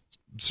 Okay.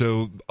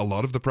 So a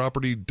lot of the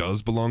property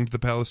does belong to the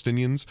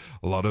Palestinians.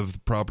 A lot of the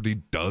property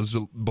does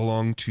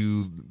belong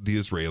to the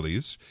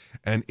Israelis.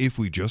 And if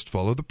we just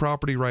follow the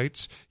property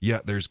rights,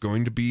 there's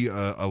going to be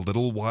a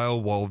little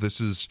while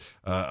this is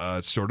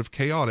sort of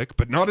chaotic,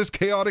 but not as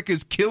chaotic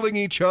as killing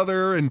each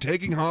other and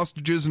taking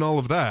hostages and all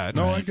of that.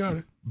 No, I got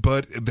it.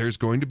 But there's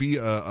going to be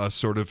a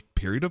sort of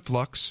period of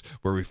flux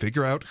where we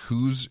figure out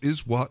whose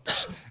is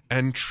what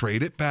and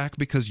trade it back,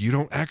 because you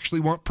don't actually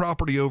want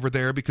property over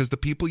there because the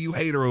people you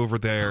hate are over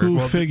there.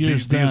 Who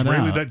figures the that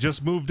Israeli out? that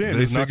just moved in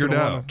They is not figured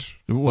gonna out.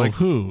 Well,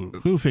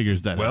 who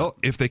figures that out? Well,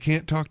 if they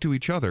can't talk to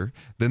each other,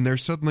 then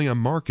there's suddenly a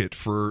market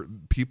for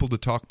people to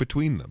talk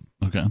between them.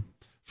 Okay.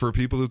 For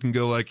people who can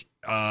go like,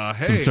 hey,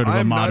 Some sort of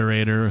I'm a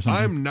moderator or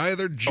something. I'm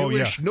neither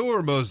Jewish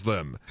nor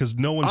Muslim. Because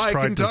no one's I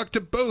tried can talk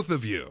to both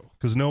of you.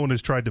 Because no one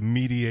has tried to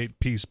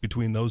mediate peace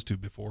between those two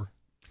before.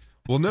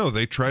 Well, no,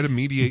 they try to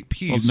mediate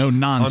peace. Well, no under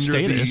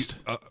non-statist.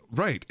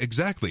 Right,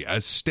 exactly,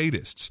 as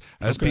statists,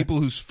 as people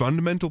whose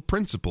fundamental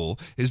principle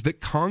is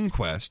that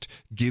conquest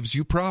gives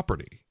you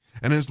property.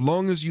 And as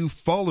long as you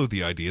follow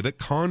the idea that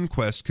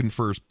conquest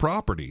confers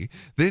property,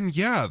 then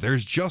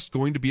there's just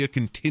going to be a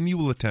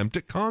continual attempt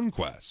at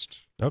conquest.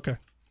 Okay.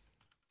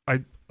 I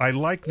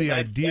like the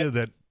idea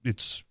that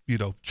it's,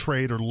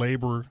 trade or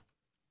labor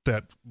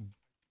that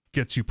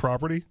gets you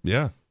property.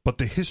 Yeah. But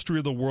the history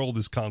of the world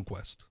is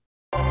conquest.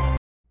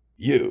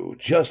 You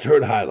just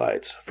heard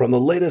highlights from the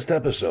latest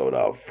episode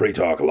of Free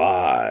Talk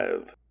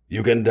Live.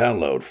 You can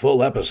download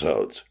full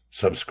episodes,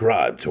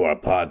 subscribe to our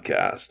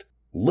podcast,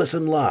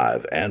 listen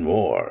live, and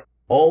more,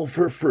 all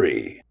for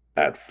free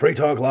at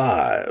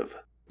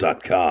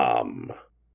freetalklive.com.